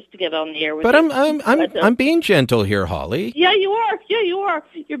of nervous to get on the air with you. But I'm being gentle here, Holly. Yeah, you are. Yeah, you are.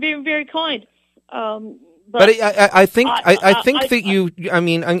 You're being very kind. But I think that you. I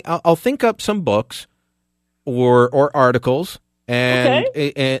mean, I'll think up some books or articles,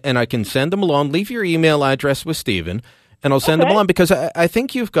 and I can send them along. Leave your email address with Stephen, and I'll send them along, because I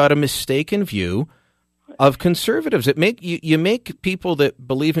think you've got a mistaken view of conservatives. You make people that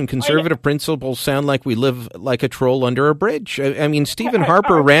believe in conservative principles sound like we live like a troll under a bridge. I mean, Stephen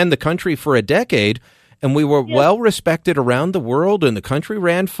Harper ran the country for a decade, and we were well respected around the world, and the country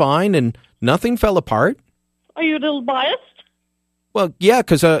ran fine, and nothing fell apart. Are you a little biased? Well, yeah,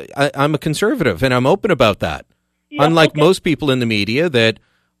 because I'm a conservative, and I'm open about that. Yeah, unlike most people in the media that,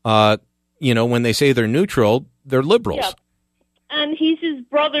 when they say they're neutral, they're liberals. Yeah. And he's his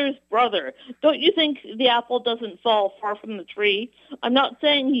brother's brother. Don't you think the apple doesn't fall far from the tree? I'm not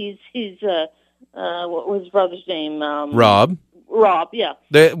saying he's what was his brother's name? Rob. Rob, yeah.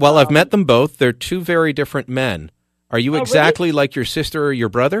 I've met them both. They're two very different men. Are you exactly really? Like your sister or your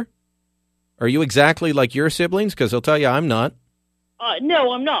brother? Are you exactly like your siblings? Because I'll tell you, I'm not.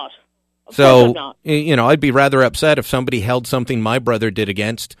 No, I'm not. Of so, course I'm not. I'd be rather upset if somebody held something my brother did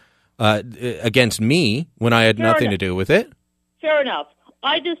against me when I had nothing to do with it. Fair enough.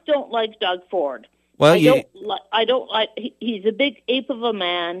 I just don't like Doug Ford. Well, I don't like. He's a big ape of a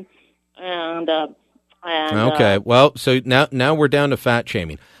man, and okay. Well, so now we're down to fat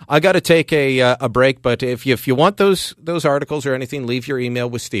shaming. I got to take a break, but if you want those articles or anything, leave your email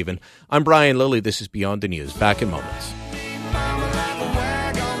with Stephen. I'm Brian Lilly. This is Beyond the News. Back in moments.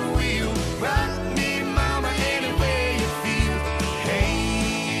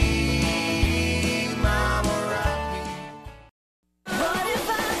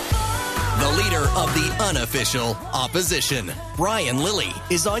 unofficial opposition. Brian Lilly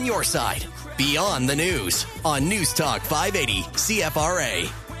is on your side. Beyond the News on News Talk 580 CFRA.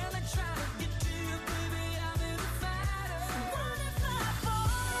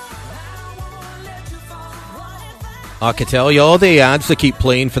 I can tell you all the ads that keep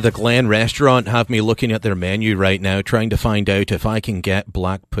playing for the Glen restaurant have me looking at their menu right now, trying to find out if I can get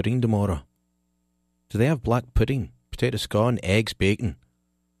black pudding tomorrow. Do they have black pudding? Potato scone, eggs, bacon.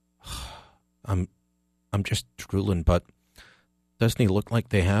 I'm just drooling, but doesn't he look like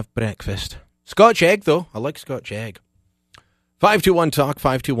they have breakfast? Scotch egg, though. I like Scotch egg. 521-TALK,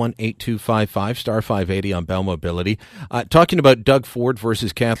 521-8255, star 580 on Bell Mobility. Talking about Doug Ford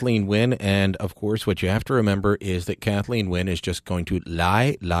versus Kathleen Wynne, and, of course, what you have to remember is that Kathleen Wynne is just going to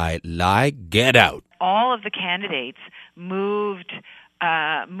lie, get out. All of the candidates moved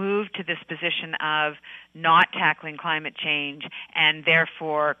to this position of not tackling climate change and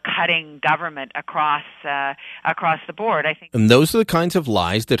therefore cutting government across the board. I think, and those are the kinds of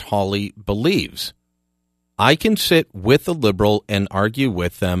lies that Holly believes. I can sit with a Liberal and argue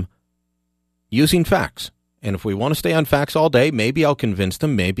with them using facts. And if we want to stay on facts all day, maybe I'll convince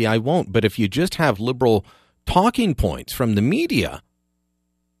them, maybe I won't. But if you just have Liberal talking points from the media,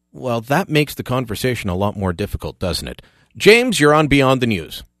 well, that makes the conversation a lot more difficult, doesn't it? James, you're on Beyond the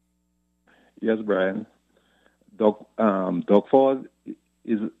News. Yes, Brian. Doug Ford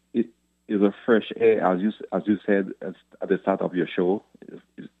is a fresh air, as you said at the start of your show.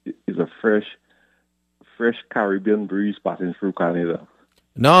 Is a fresh Caribbean breeze passing through Canada.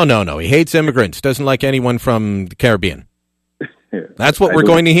 No. He hates immigrants. Doesn't like anyone from the Caribbean. Yeah. That's what we're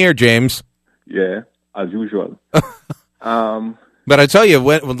going to hear, James. Yeah, as usual. But I tell you,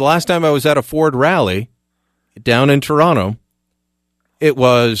 when the last time I was at a Ford rally down in Toronto, it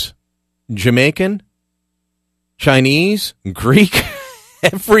was Jamaican, Chinese, Greek.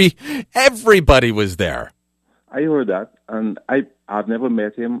 Everybody was there. I heard that, and I've never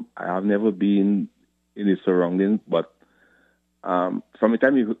met him. I have never been in his surroundings, but from the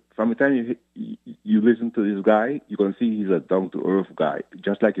time you listen to this guy, you can see he's a down-to-earth guy,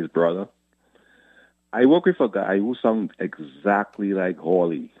 just like his brother. I work with a guy who sounds exactly like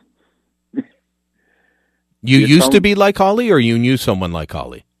Holly. You used to be like Holly, or you knew someone like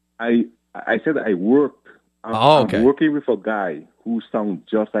Holly? I said I worked. Okay. I'm working with a guy who sounds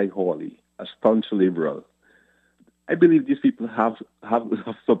just like Holly, a staunch Liberal. I believe these people have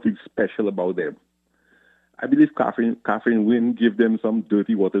something special about them. I believe Catherine Wynne gave them some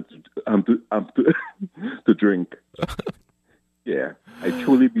dirty water to drink. Yeah, I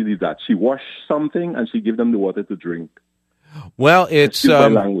truly believe that. She washed something and she gave them the water to drink. Well, it's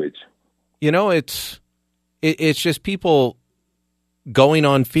language. You know, it's just people going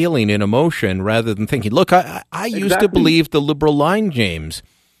on feeling and emotion rather than thinking. Look, I used to believe the Liberal line, James.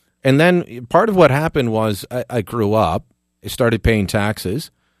 And then part of what happened was I grew up, I started paying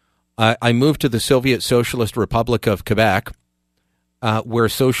taxes. I moved to the Soviet Socialist Republic of Quebec, where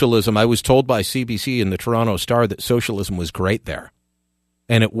socialism, I was told by CBC and the Toronto Star that socialism was great there.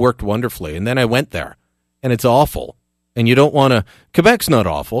 And it worked wonderfully. And then I went there, and it's awful. And you don't want to, Quebec's not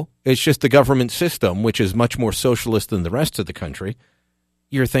awful. It's just the government system, which is much more socialist than the rest of the country.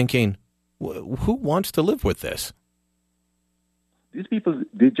 You're thinking, who wants to live with this? These people,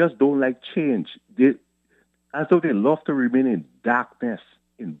 they just don't like change. As though they love to remain in darkness,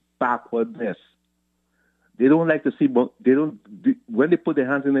 in backwardness. They don't like to see, when they put their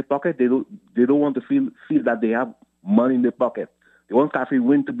hands in their pocket, they don't want to feel that they have money in their pocket. They want Catherine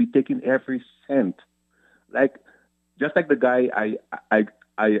Wynne to be taking every cent. Just like the guy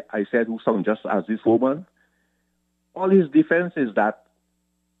I said who sounds just as this woman, all his defense is that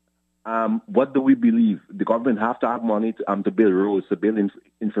what do we believe? The government have to have money to build roads, to build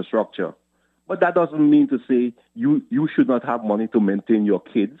infrastructure. But that doesn't mean to say you should not have money to maintain your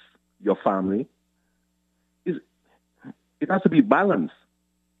kids, your family. It has to be balanced.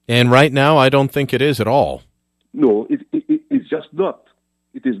 And right now, I don't think it is at all. No, it's just not.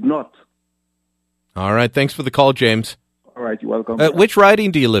 It is not. All right. Thanks for the call, James. All right. You're welcome. Which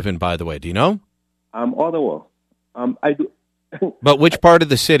riding do you live in, by the way? Do you know? Ottawa. I do. But which part of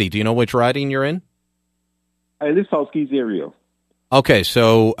the city? Do you know which riding you're in? I live South Keys area. Okay.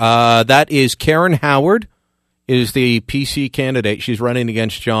 So that is Karen Howard is the PC candidate. She's running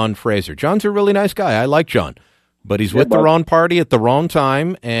against John Fraser. John's a really nice guy. I like John. But he's with the wrong party at the wrong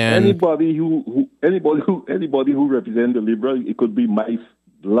time. And anybody who represents the Liberal, it could be my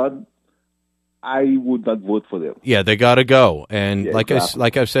blood, I would not vote for them. Yeah, they got to go. And Yeah,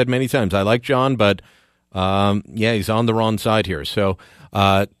 like I've said many times, I like John, but he's on the wrong side here. So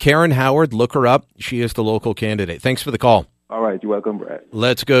Karen Howard, look her up. She is the local candidate. Thanks for the call. All right, you're welcome, Brad.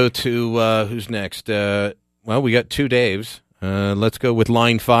 Let's go to who's next? Well, we got two Daves. Let's go with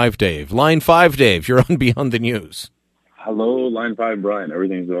Line 5, Dave. Line 5, Dave, you're on Beyond the News. Hello, Line 5, Brian.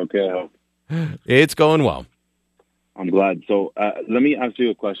 Everything's okay, I hope. It's going well. I'm glad. So let me ask you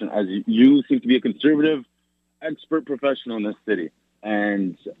a question. As you seem to be a conservative, expert professional in this city,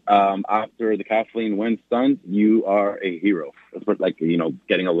 and after the Kathleen Wentz stunt, you are a hero. It's like,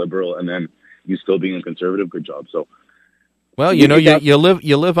 getting a liberal and then you still being a conservative. Good job. So, well, you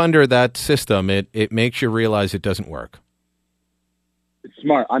live under that system. It makes you realize it doesn't work. It's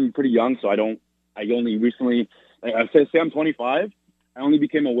smart. I'm pretty young, so I only recently, I say I'm 25. I only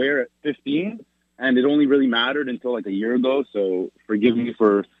became aware at 15, and it only really mattered until like a year ago. So forgive me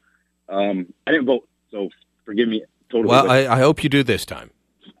for, I didn't vote, so forgive me totally. Well, I hope you do this time.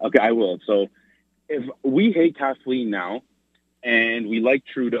 Okay, I will. So if we hate Kathleen now, and we like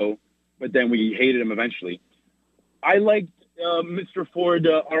Trudeau, but then we hated him eventually, I liked Mr. Ford,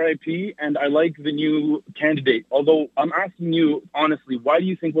 RIP, and I like the new candidate. Although I'm asking you honestly, why do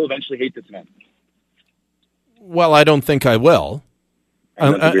you think we'll eventually hate this man? Well, I don't think I will,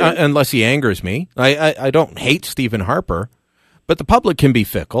 unless he angers me. I don't hate Stephen Harper, but the public can be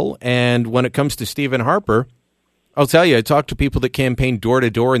fickle. And when it comes to Stephen Harper, I'll tell you, I talked to people that campaigned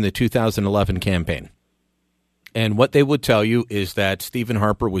door-to-door in the 2011 campaign. And what they would tell you is that Stephen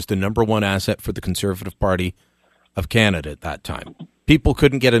Harper was the number one asset for the Conservative Party of Canada at that time. People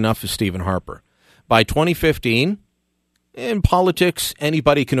couldn't get enough of Stephen Harper. By 2015, in politics,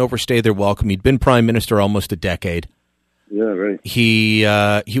 anybody can overstay their welcome. He'd been prime minister almost a decade. Yeah, right. He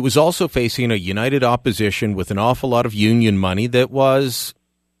was also facing a united opposition with an awful lot of union money that was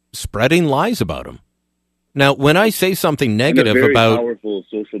spreading lies about him. Now, when I say something negative and a very about powerful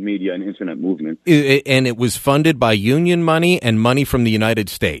social media and internet movement, and it was funded by union money and money from the United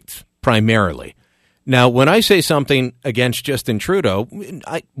States primarily. Now, when I say something against Justin Trudeau,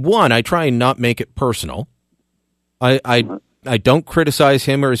 I try and not make it personal. I don't criticize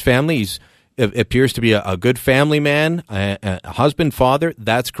him or his family. He appears to be a good family man, a husband, father.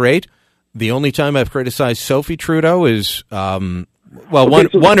 That's great. The only time I've criticized Sophie Trudeau is, one,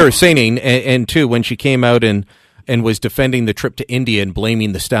 her singing, and two, when she came out and was defending the trip to India and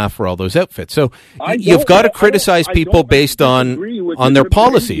blaming the staff for all those outfits. So you've got to criticize people based on their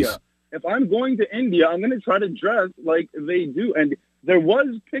policies. If I'm going to India, I'm going to try to dress like they do. And there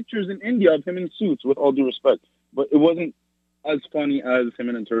was pictures in India of him in suits, with all due respect, but it wasn't as funny as him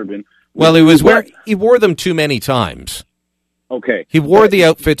in a turban. Well, he wore them too many times. Okay. He wore the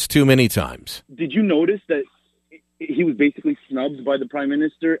outfits too many times. Did you notice that he was basically snubbed by the Prime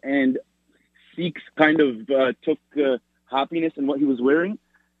Minister, and Sikhs kind of took happiness in what he was wearing?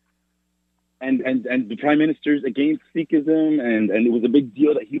 And the Prime Minister's against Sikhism, and it was a big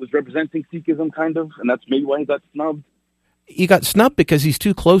deal that he was representing Sikhism, kind of, and that's maybe why he got snubbed. He got snubbed because he's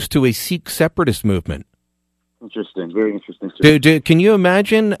too close to a Sikh separatist movement. Interesting, very interesting. Can you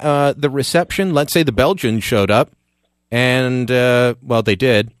imagine the reception? Let's say the Belgians showed up, and, they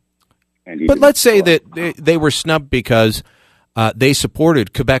did. But let's say that they were snubbed because they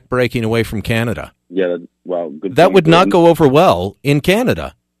supported Quebec breaking away from Canada. Yeah, good. That would not go over well in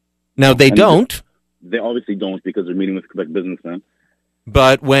Canada. Now, they don't. They obviously don't, because they're meeting with Quebec businessmen.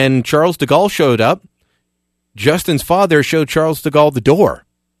 But when Charles de Gaulle showed up, Justin's father showed Charles de Gaulle the door.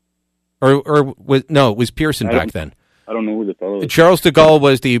 It was Pearson back then. I don't know who the fellow is. Charles de Gaulle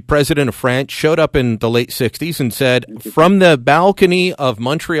was the president of France, showed up in the late 60s and said, from the balcony of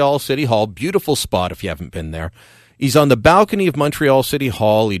Montreal City Hall, beautiful spot if you haven't been there, he's on the balcony of Montreal City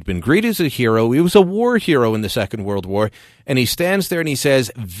Hall. He'd been greeted as a hero. He was a war hero in the Second World War. And he stands there and he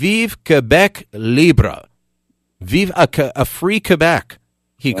says, Vive Quebec libre. Vive a free Quebec,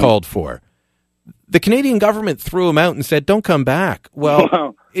 he called for. The Canadian government threw him out and said, don't come back.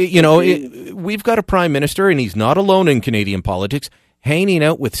 Well, we've got a prime minister, and he's not alone in Canadian politics, hanging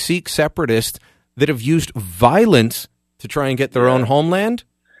out with Sikh separatists that have used violence to try and get their own homeland.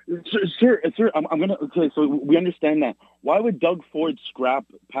 Sir, I'm gonna. Okay, so we understand that. Why would Doug Ford scrap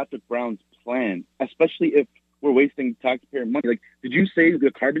Patrick Brown's plan, especially if we're wasting taxpayer money? Like, did you say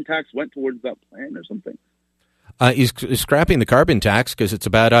the carbon tax went towards that plan or something? He's scrapping the carbon tax because it's a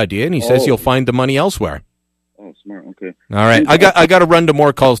bad idea, and he says you'll find the money elsewhere. Oh, smart. Okay. All right, I got to run to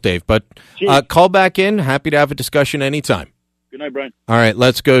more calls, Dave. But call back in. Happy to have a discussion anytime. Good night, Brian. All right,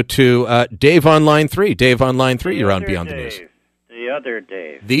 let's go to Dave on line 3. Dave on line 3, you're on Beyond the News. The other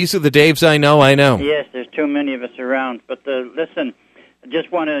Dave. These are the Daves I know. Yes, there's too many of us around. But listen, I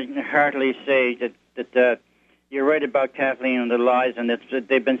just want to heartily say that you're right about Kathleen and the lies, and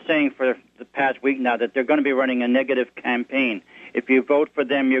they've been saying for the past week now that they're going to be running a negative campaign. If you vote for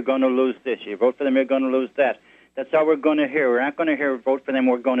them, you're going to lose this. You vote for them, you're going to lose that. That's all we're going to hear. We're not going to hear vote for them.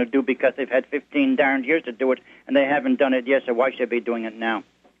 We're going to do because they've had 15 darn years to do it, and they haven't done it yet, so why should they be doing it now?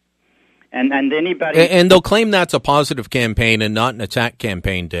 And anybody... And they'll claim that's a positive campaign and not an attack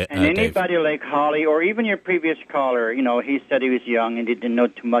campaign, Dave. And anybody like Holly, or even your previous caller, he said he was young and he didn't know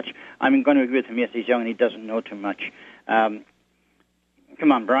too much. I'm going to agree with him. Yes, he's young and he doesn't know too much. Come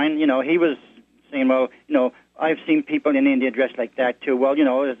on, Brian. He was saying, well, I've seen people in India dressed like that too. Well,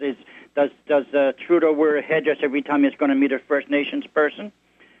 does Trudeau wear a headdress every time he's going to meet a First Nations person?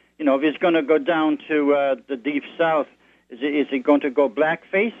 If he's going to go down to the deep south, is he going to go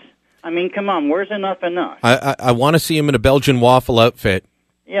blackface? I mean, come on, where's enough? I want to see him in a Belgian waffle outfit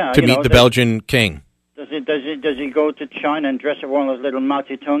to meet the Belgian king. Does he go to China and dress up one of those little Mao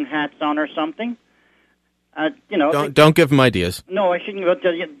Zedong hats on or something? Don't give him ideas. No, I shouldn't go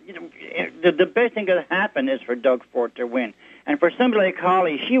tell you. The best thing that happen is for Doug Ford to win. And for somebody like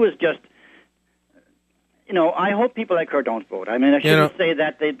Holly, she was just, I hope people like her don't vote. I mean, I shouldn't say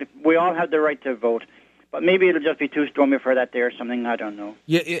that. We all have the right to vote. But maybe it'll just be too stormy for that day or something. I don't know.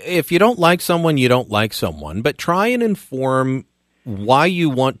 Yeah, if you don't like someone, you don't like someone. But try and inform why you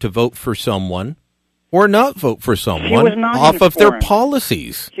want to vote for someone or not vote for someone off of their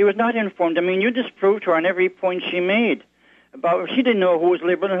policies. She was not informed. I mean, you disproved her on every point she made. She didn't know who was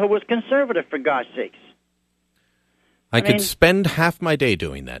liberal and who was conservative, for God's sakes. I could spend half my day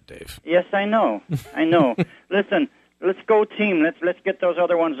doing that, Dave. Yes, I know. Listen, let's go team. Let's get those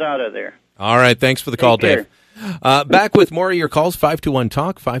other ones out of there. All right, thanks for the call, Dave. Back with more of your calls,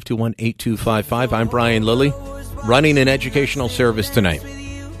 521-TALK, 521-8255. I'm Brian Lilly, running an educational service tonight.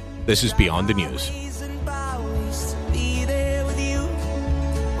 This is Beyond the News.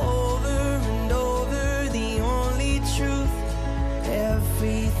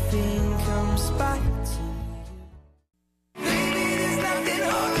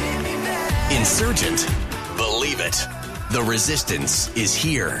 Insurgent. Believe it. The resistance is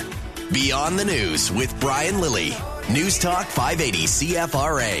here. Beyond the News with Brian Lilly. News Talk 580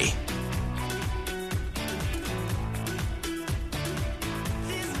 CFRA.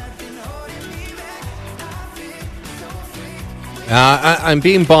 I'm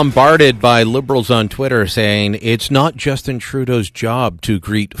being bombarded by liberals on Twitter saying it's not Justin Trudeau's job to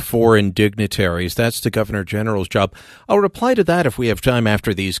greet foreign dignitaries. That's the Governor General's job. I'll reply to that if we have time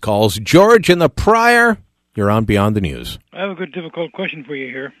after these calls. George in the Prior, you're on Beyond the News. I have a good, difficult question for you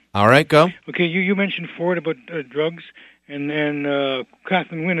here. All right, go. Okay, you mentioned Ford about drugs and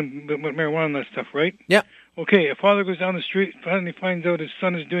Kathleen Wynne about marijuana and that stuff, right? Yeah. Okay, a father goes down the street, finally finds out his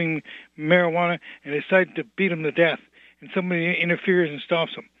son is doing marijuana, and decides to beat him to death, and somebody interferes and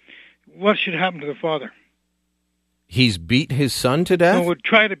stops him. What should happen to the father? He's beat his son to death? No, would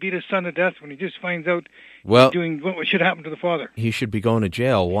try to beat his son to death when he just finds out he's doing what should happen to the father. He should be going to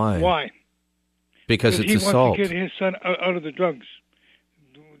jail. Why? Why? Because it's he assault. Wants to get his son out of the drugs.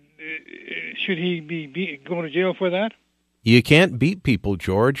 Should he be going to jail for that? You can't beat people,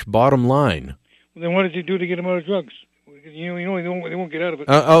 George. Bottom line. Well, then what does he do to get him out of drugs? You know they won't get out of it.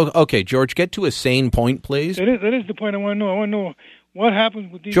 Okay, George, get to a sane point, please. That is the point I want to know. I want to know what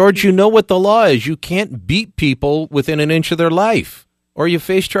happens with these George, people. you know what the law is. You can't beat people within an inch of their life, or you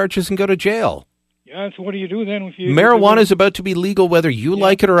face charges and go to jail. Yeah, so what do you do then? If you marijuana is about to be legal whether you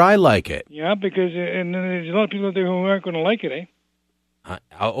like it or I like it. Yeah, because and there's a lot of people out there who aren't going to like it,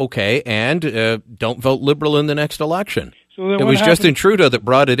 Okay, and don't vote Liberal in the next election. So then it was Justin Trudeau that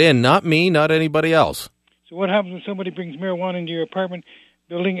brought it in, not me, not anybody else. So what happens when somebody brings marijuana into your apartment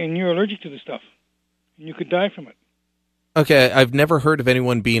building and you're allergic to the stuff? And you could die from it. Okay, I've never heard of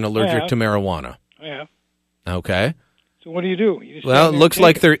anyone being allergic to marijuana. I have. Okay. So what do? You just well, it looks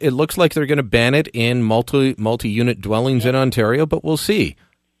like they're going to ban it in multi-unit dwellings in Ontario, but we'll see.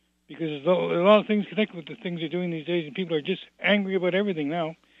 Because there's a lot of things connected with the things they're doing these days, and people are just angry about everything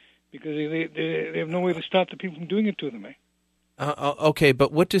now because they have no way to stop the people from doing it to them. Okay,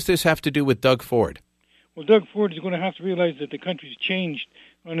 but what does this have to do with Doug Ford? Well, Doug Ford is going to have to realize that the country's changed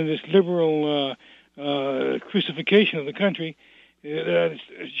under this liberal crucifixion of the country.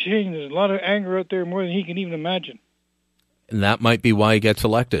 It's changed. There's a lot of anger out there, more than he can even imagine. And that might be why he gets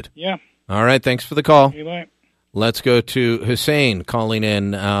elected. Yeah. All right, thanks for the call. Bye. Let's go to Hussein calling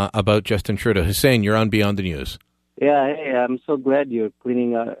in about Justin Trudeau. Hussein, you're on Beyond the News. Yeah, hey, I'm so glad you're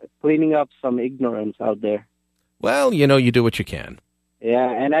cleaning up some ignorance out there. Well, you do what you can. Yeah,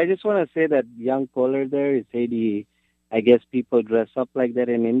 and I just want to say that young caller there is said I guess people dress up like that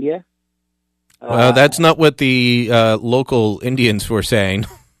in India. Well, that's not what the local Indians were saying.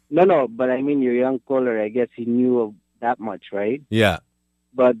 No, but I mean your young caller, I guess he knew of that much, right? Yeah.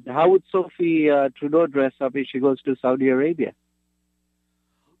 But how would Sophie Trudeau dress up if she goes to Saudi Arabia?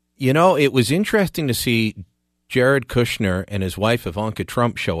 It was interesting to see Jared Kushner and his wife Ivanka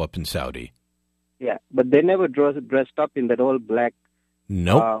Trump show up in Saudi. Yeah, but they never dressed up in that all black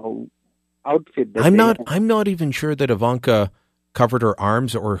outfit. That I'm not even sure that Ivanka covered her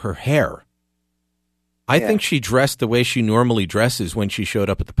arms or her hair. I think she dressed the way she normally dresses when she showed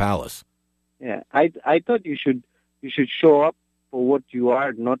up at the palace. Yeah, I thought you should show up for what you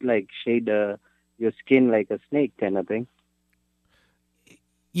are, not like shade your skin like a snake kind of thing.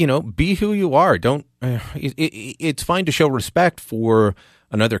 You know, be who you are. Don't. It's fine to show respect for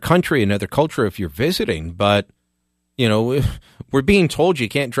another country, another culture if you're visiting, but you know, we're being told you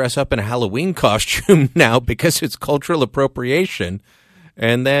can't dress up in a Halloween costume now because it's cultural appropriation.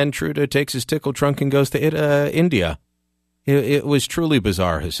 And then Trudeau takes his tickle trunk and goes to India. It was truly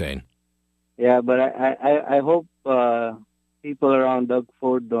bizarre, Hussein. Yeah, but I hope people around Doug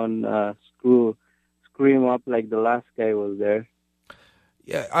Ford don't scream up like the last guy was there.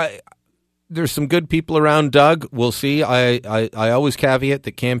 Yeah, there's some good people around Doug. We'll see. I always caveat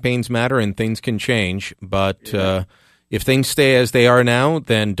that campaigns matter and things can change. But if things stay as they are now,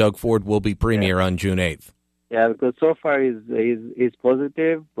 then Doug Ford will be premier on June 8th. Yeah, because so far he's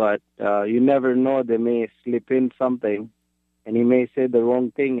positive, but you never know. They may slip in something, and he may say the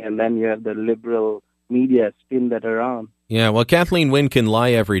wrong thing, and then you have the liberal media spin that around. Yeah, well, Kathleen Wynne can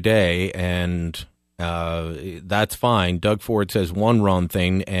lie every day, and that's fine. Doug Ford says one wrong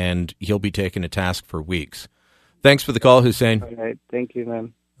thing, and he'll be taken to task for weeks. Thanks for the call, Hussein. All right, thank you,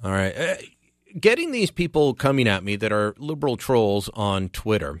 man. All right. Getting these people coming at me that are liberal trolls on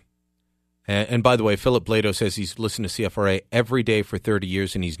Twitter. And by the way, Philip Blado says he's listened to CFRA every day for 30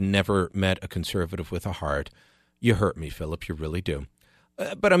 years, and he's never met a conservative with a heart. You hurt me, Philip. You really do.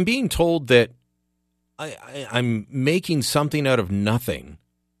 But I'm being told that I'm making something out of nothing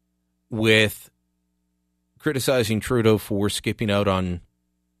with criticizing Trudeau for skipping out on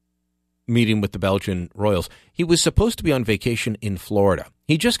meeting with the Belgian royals. He was supposed to be on vacation in Florida.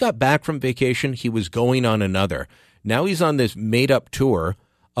 He just got back from vacation. He was going on another. Now he's on this made-up tour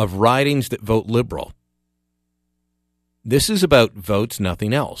of ridings that vote Liberal. This is about votes,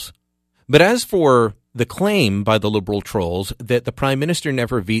 nothing else. But as for the claim by the Liberal trolls that the Prime Minister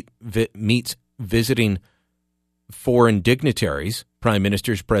never meets visiting foreign dignitaries, Prime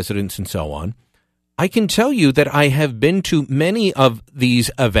Ministers, Presidents, and so on, I can tell you that I have been to many of these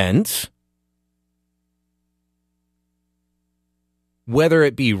events, whether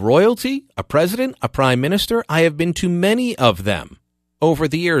it be royalty, a president, a prime minister. I have been to many of them over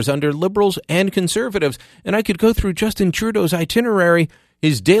the years under Liberals and Conservatives, and I could go through Justin Trudeau's itinerary,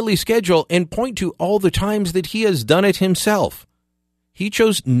 his daily schedule, and point to all the times that he has done it himself. He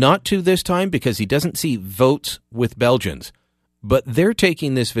chose not to this time because he doesn't see votes with Belgians. But they're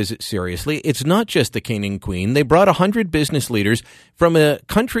taking this visit seriously. It's not just the king and queen. They brought 100 business leaders from a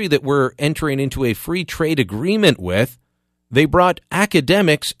country that we're entering into a free trade agreement with. They brought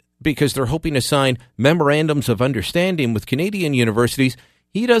academics because they're hoping to sign memorandums of understanding with Canadian universities.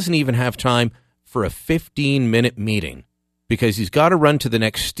 He doesn't even have time for a 15-minute meeting because he's got to run to the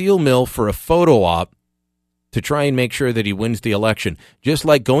next steel mill for a photo op to try and make sure that he wins the election. Just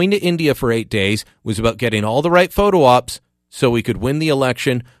like going to India for 8 days was about getting all the right photo ops so we could win the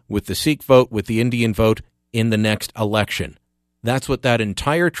election with the Sikh vote, with the Indian vote in the next election. That's what that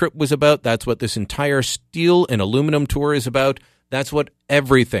entire trip was about. That's what this entire steel and aluminum tour is about. That's what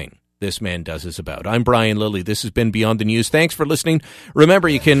everything this man does is about. I'm Brian Lilley. This has been Beyond the News. Thanks for listening. Remember,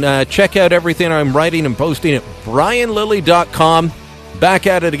 you can check out everything I'm writing and posting at brianlilley.com. Back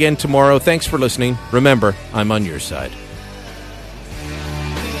at it again tomorrow. Thanks for listening. Remember, I'm on your side.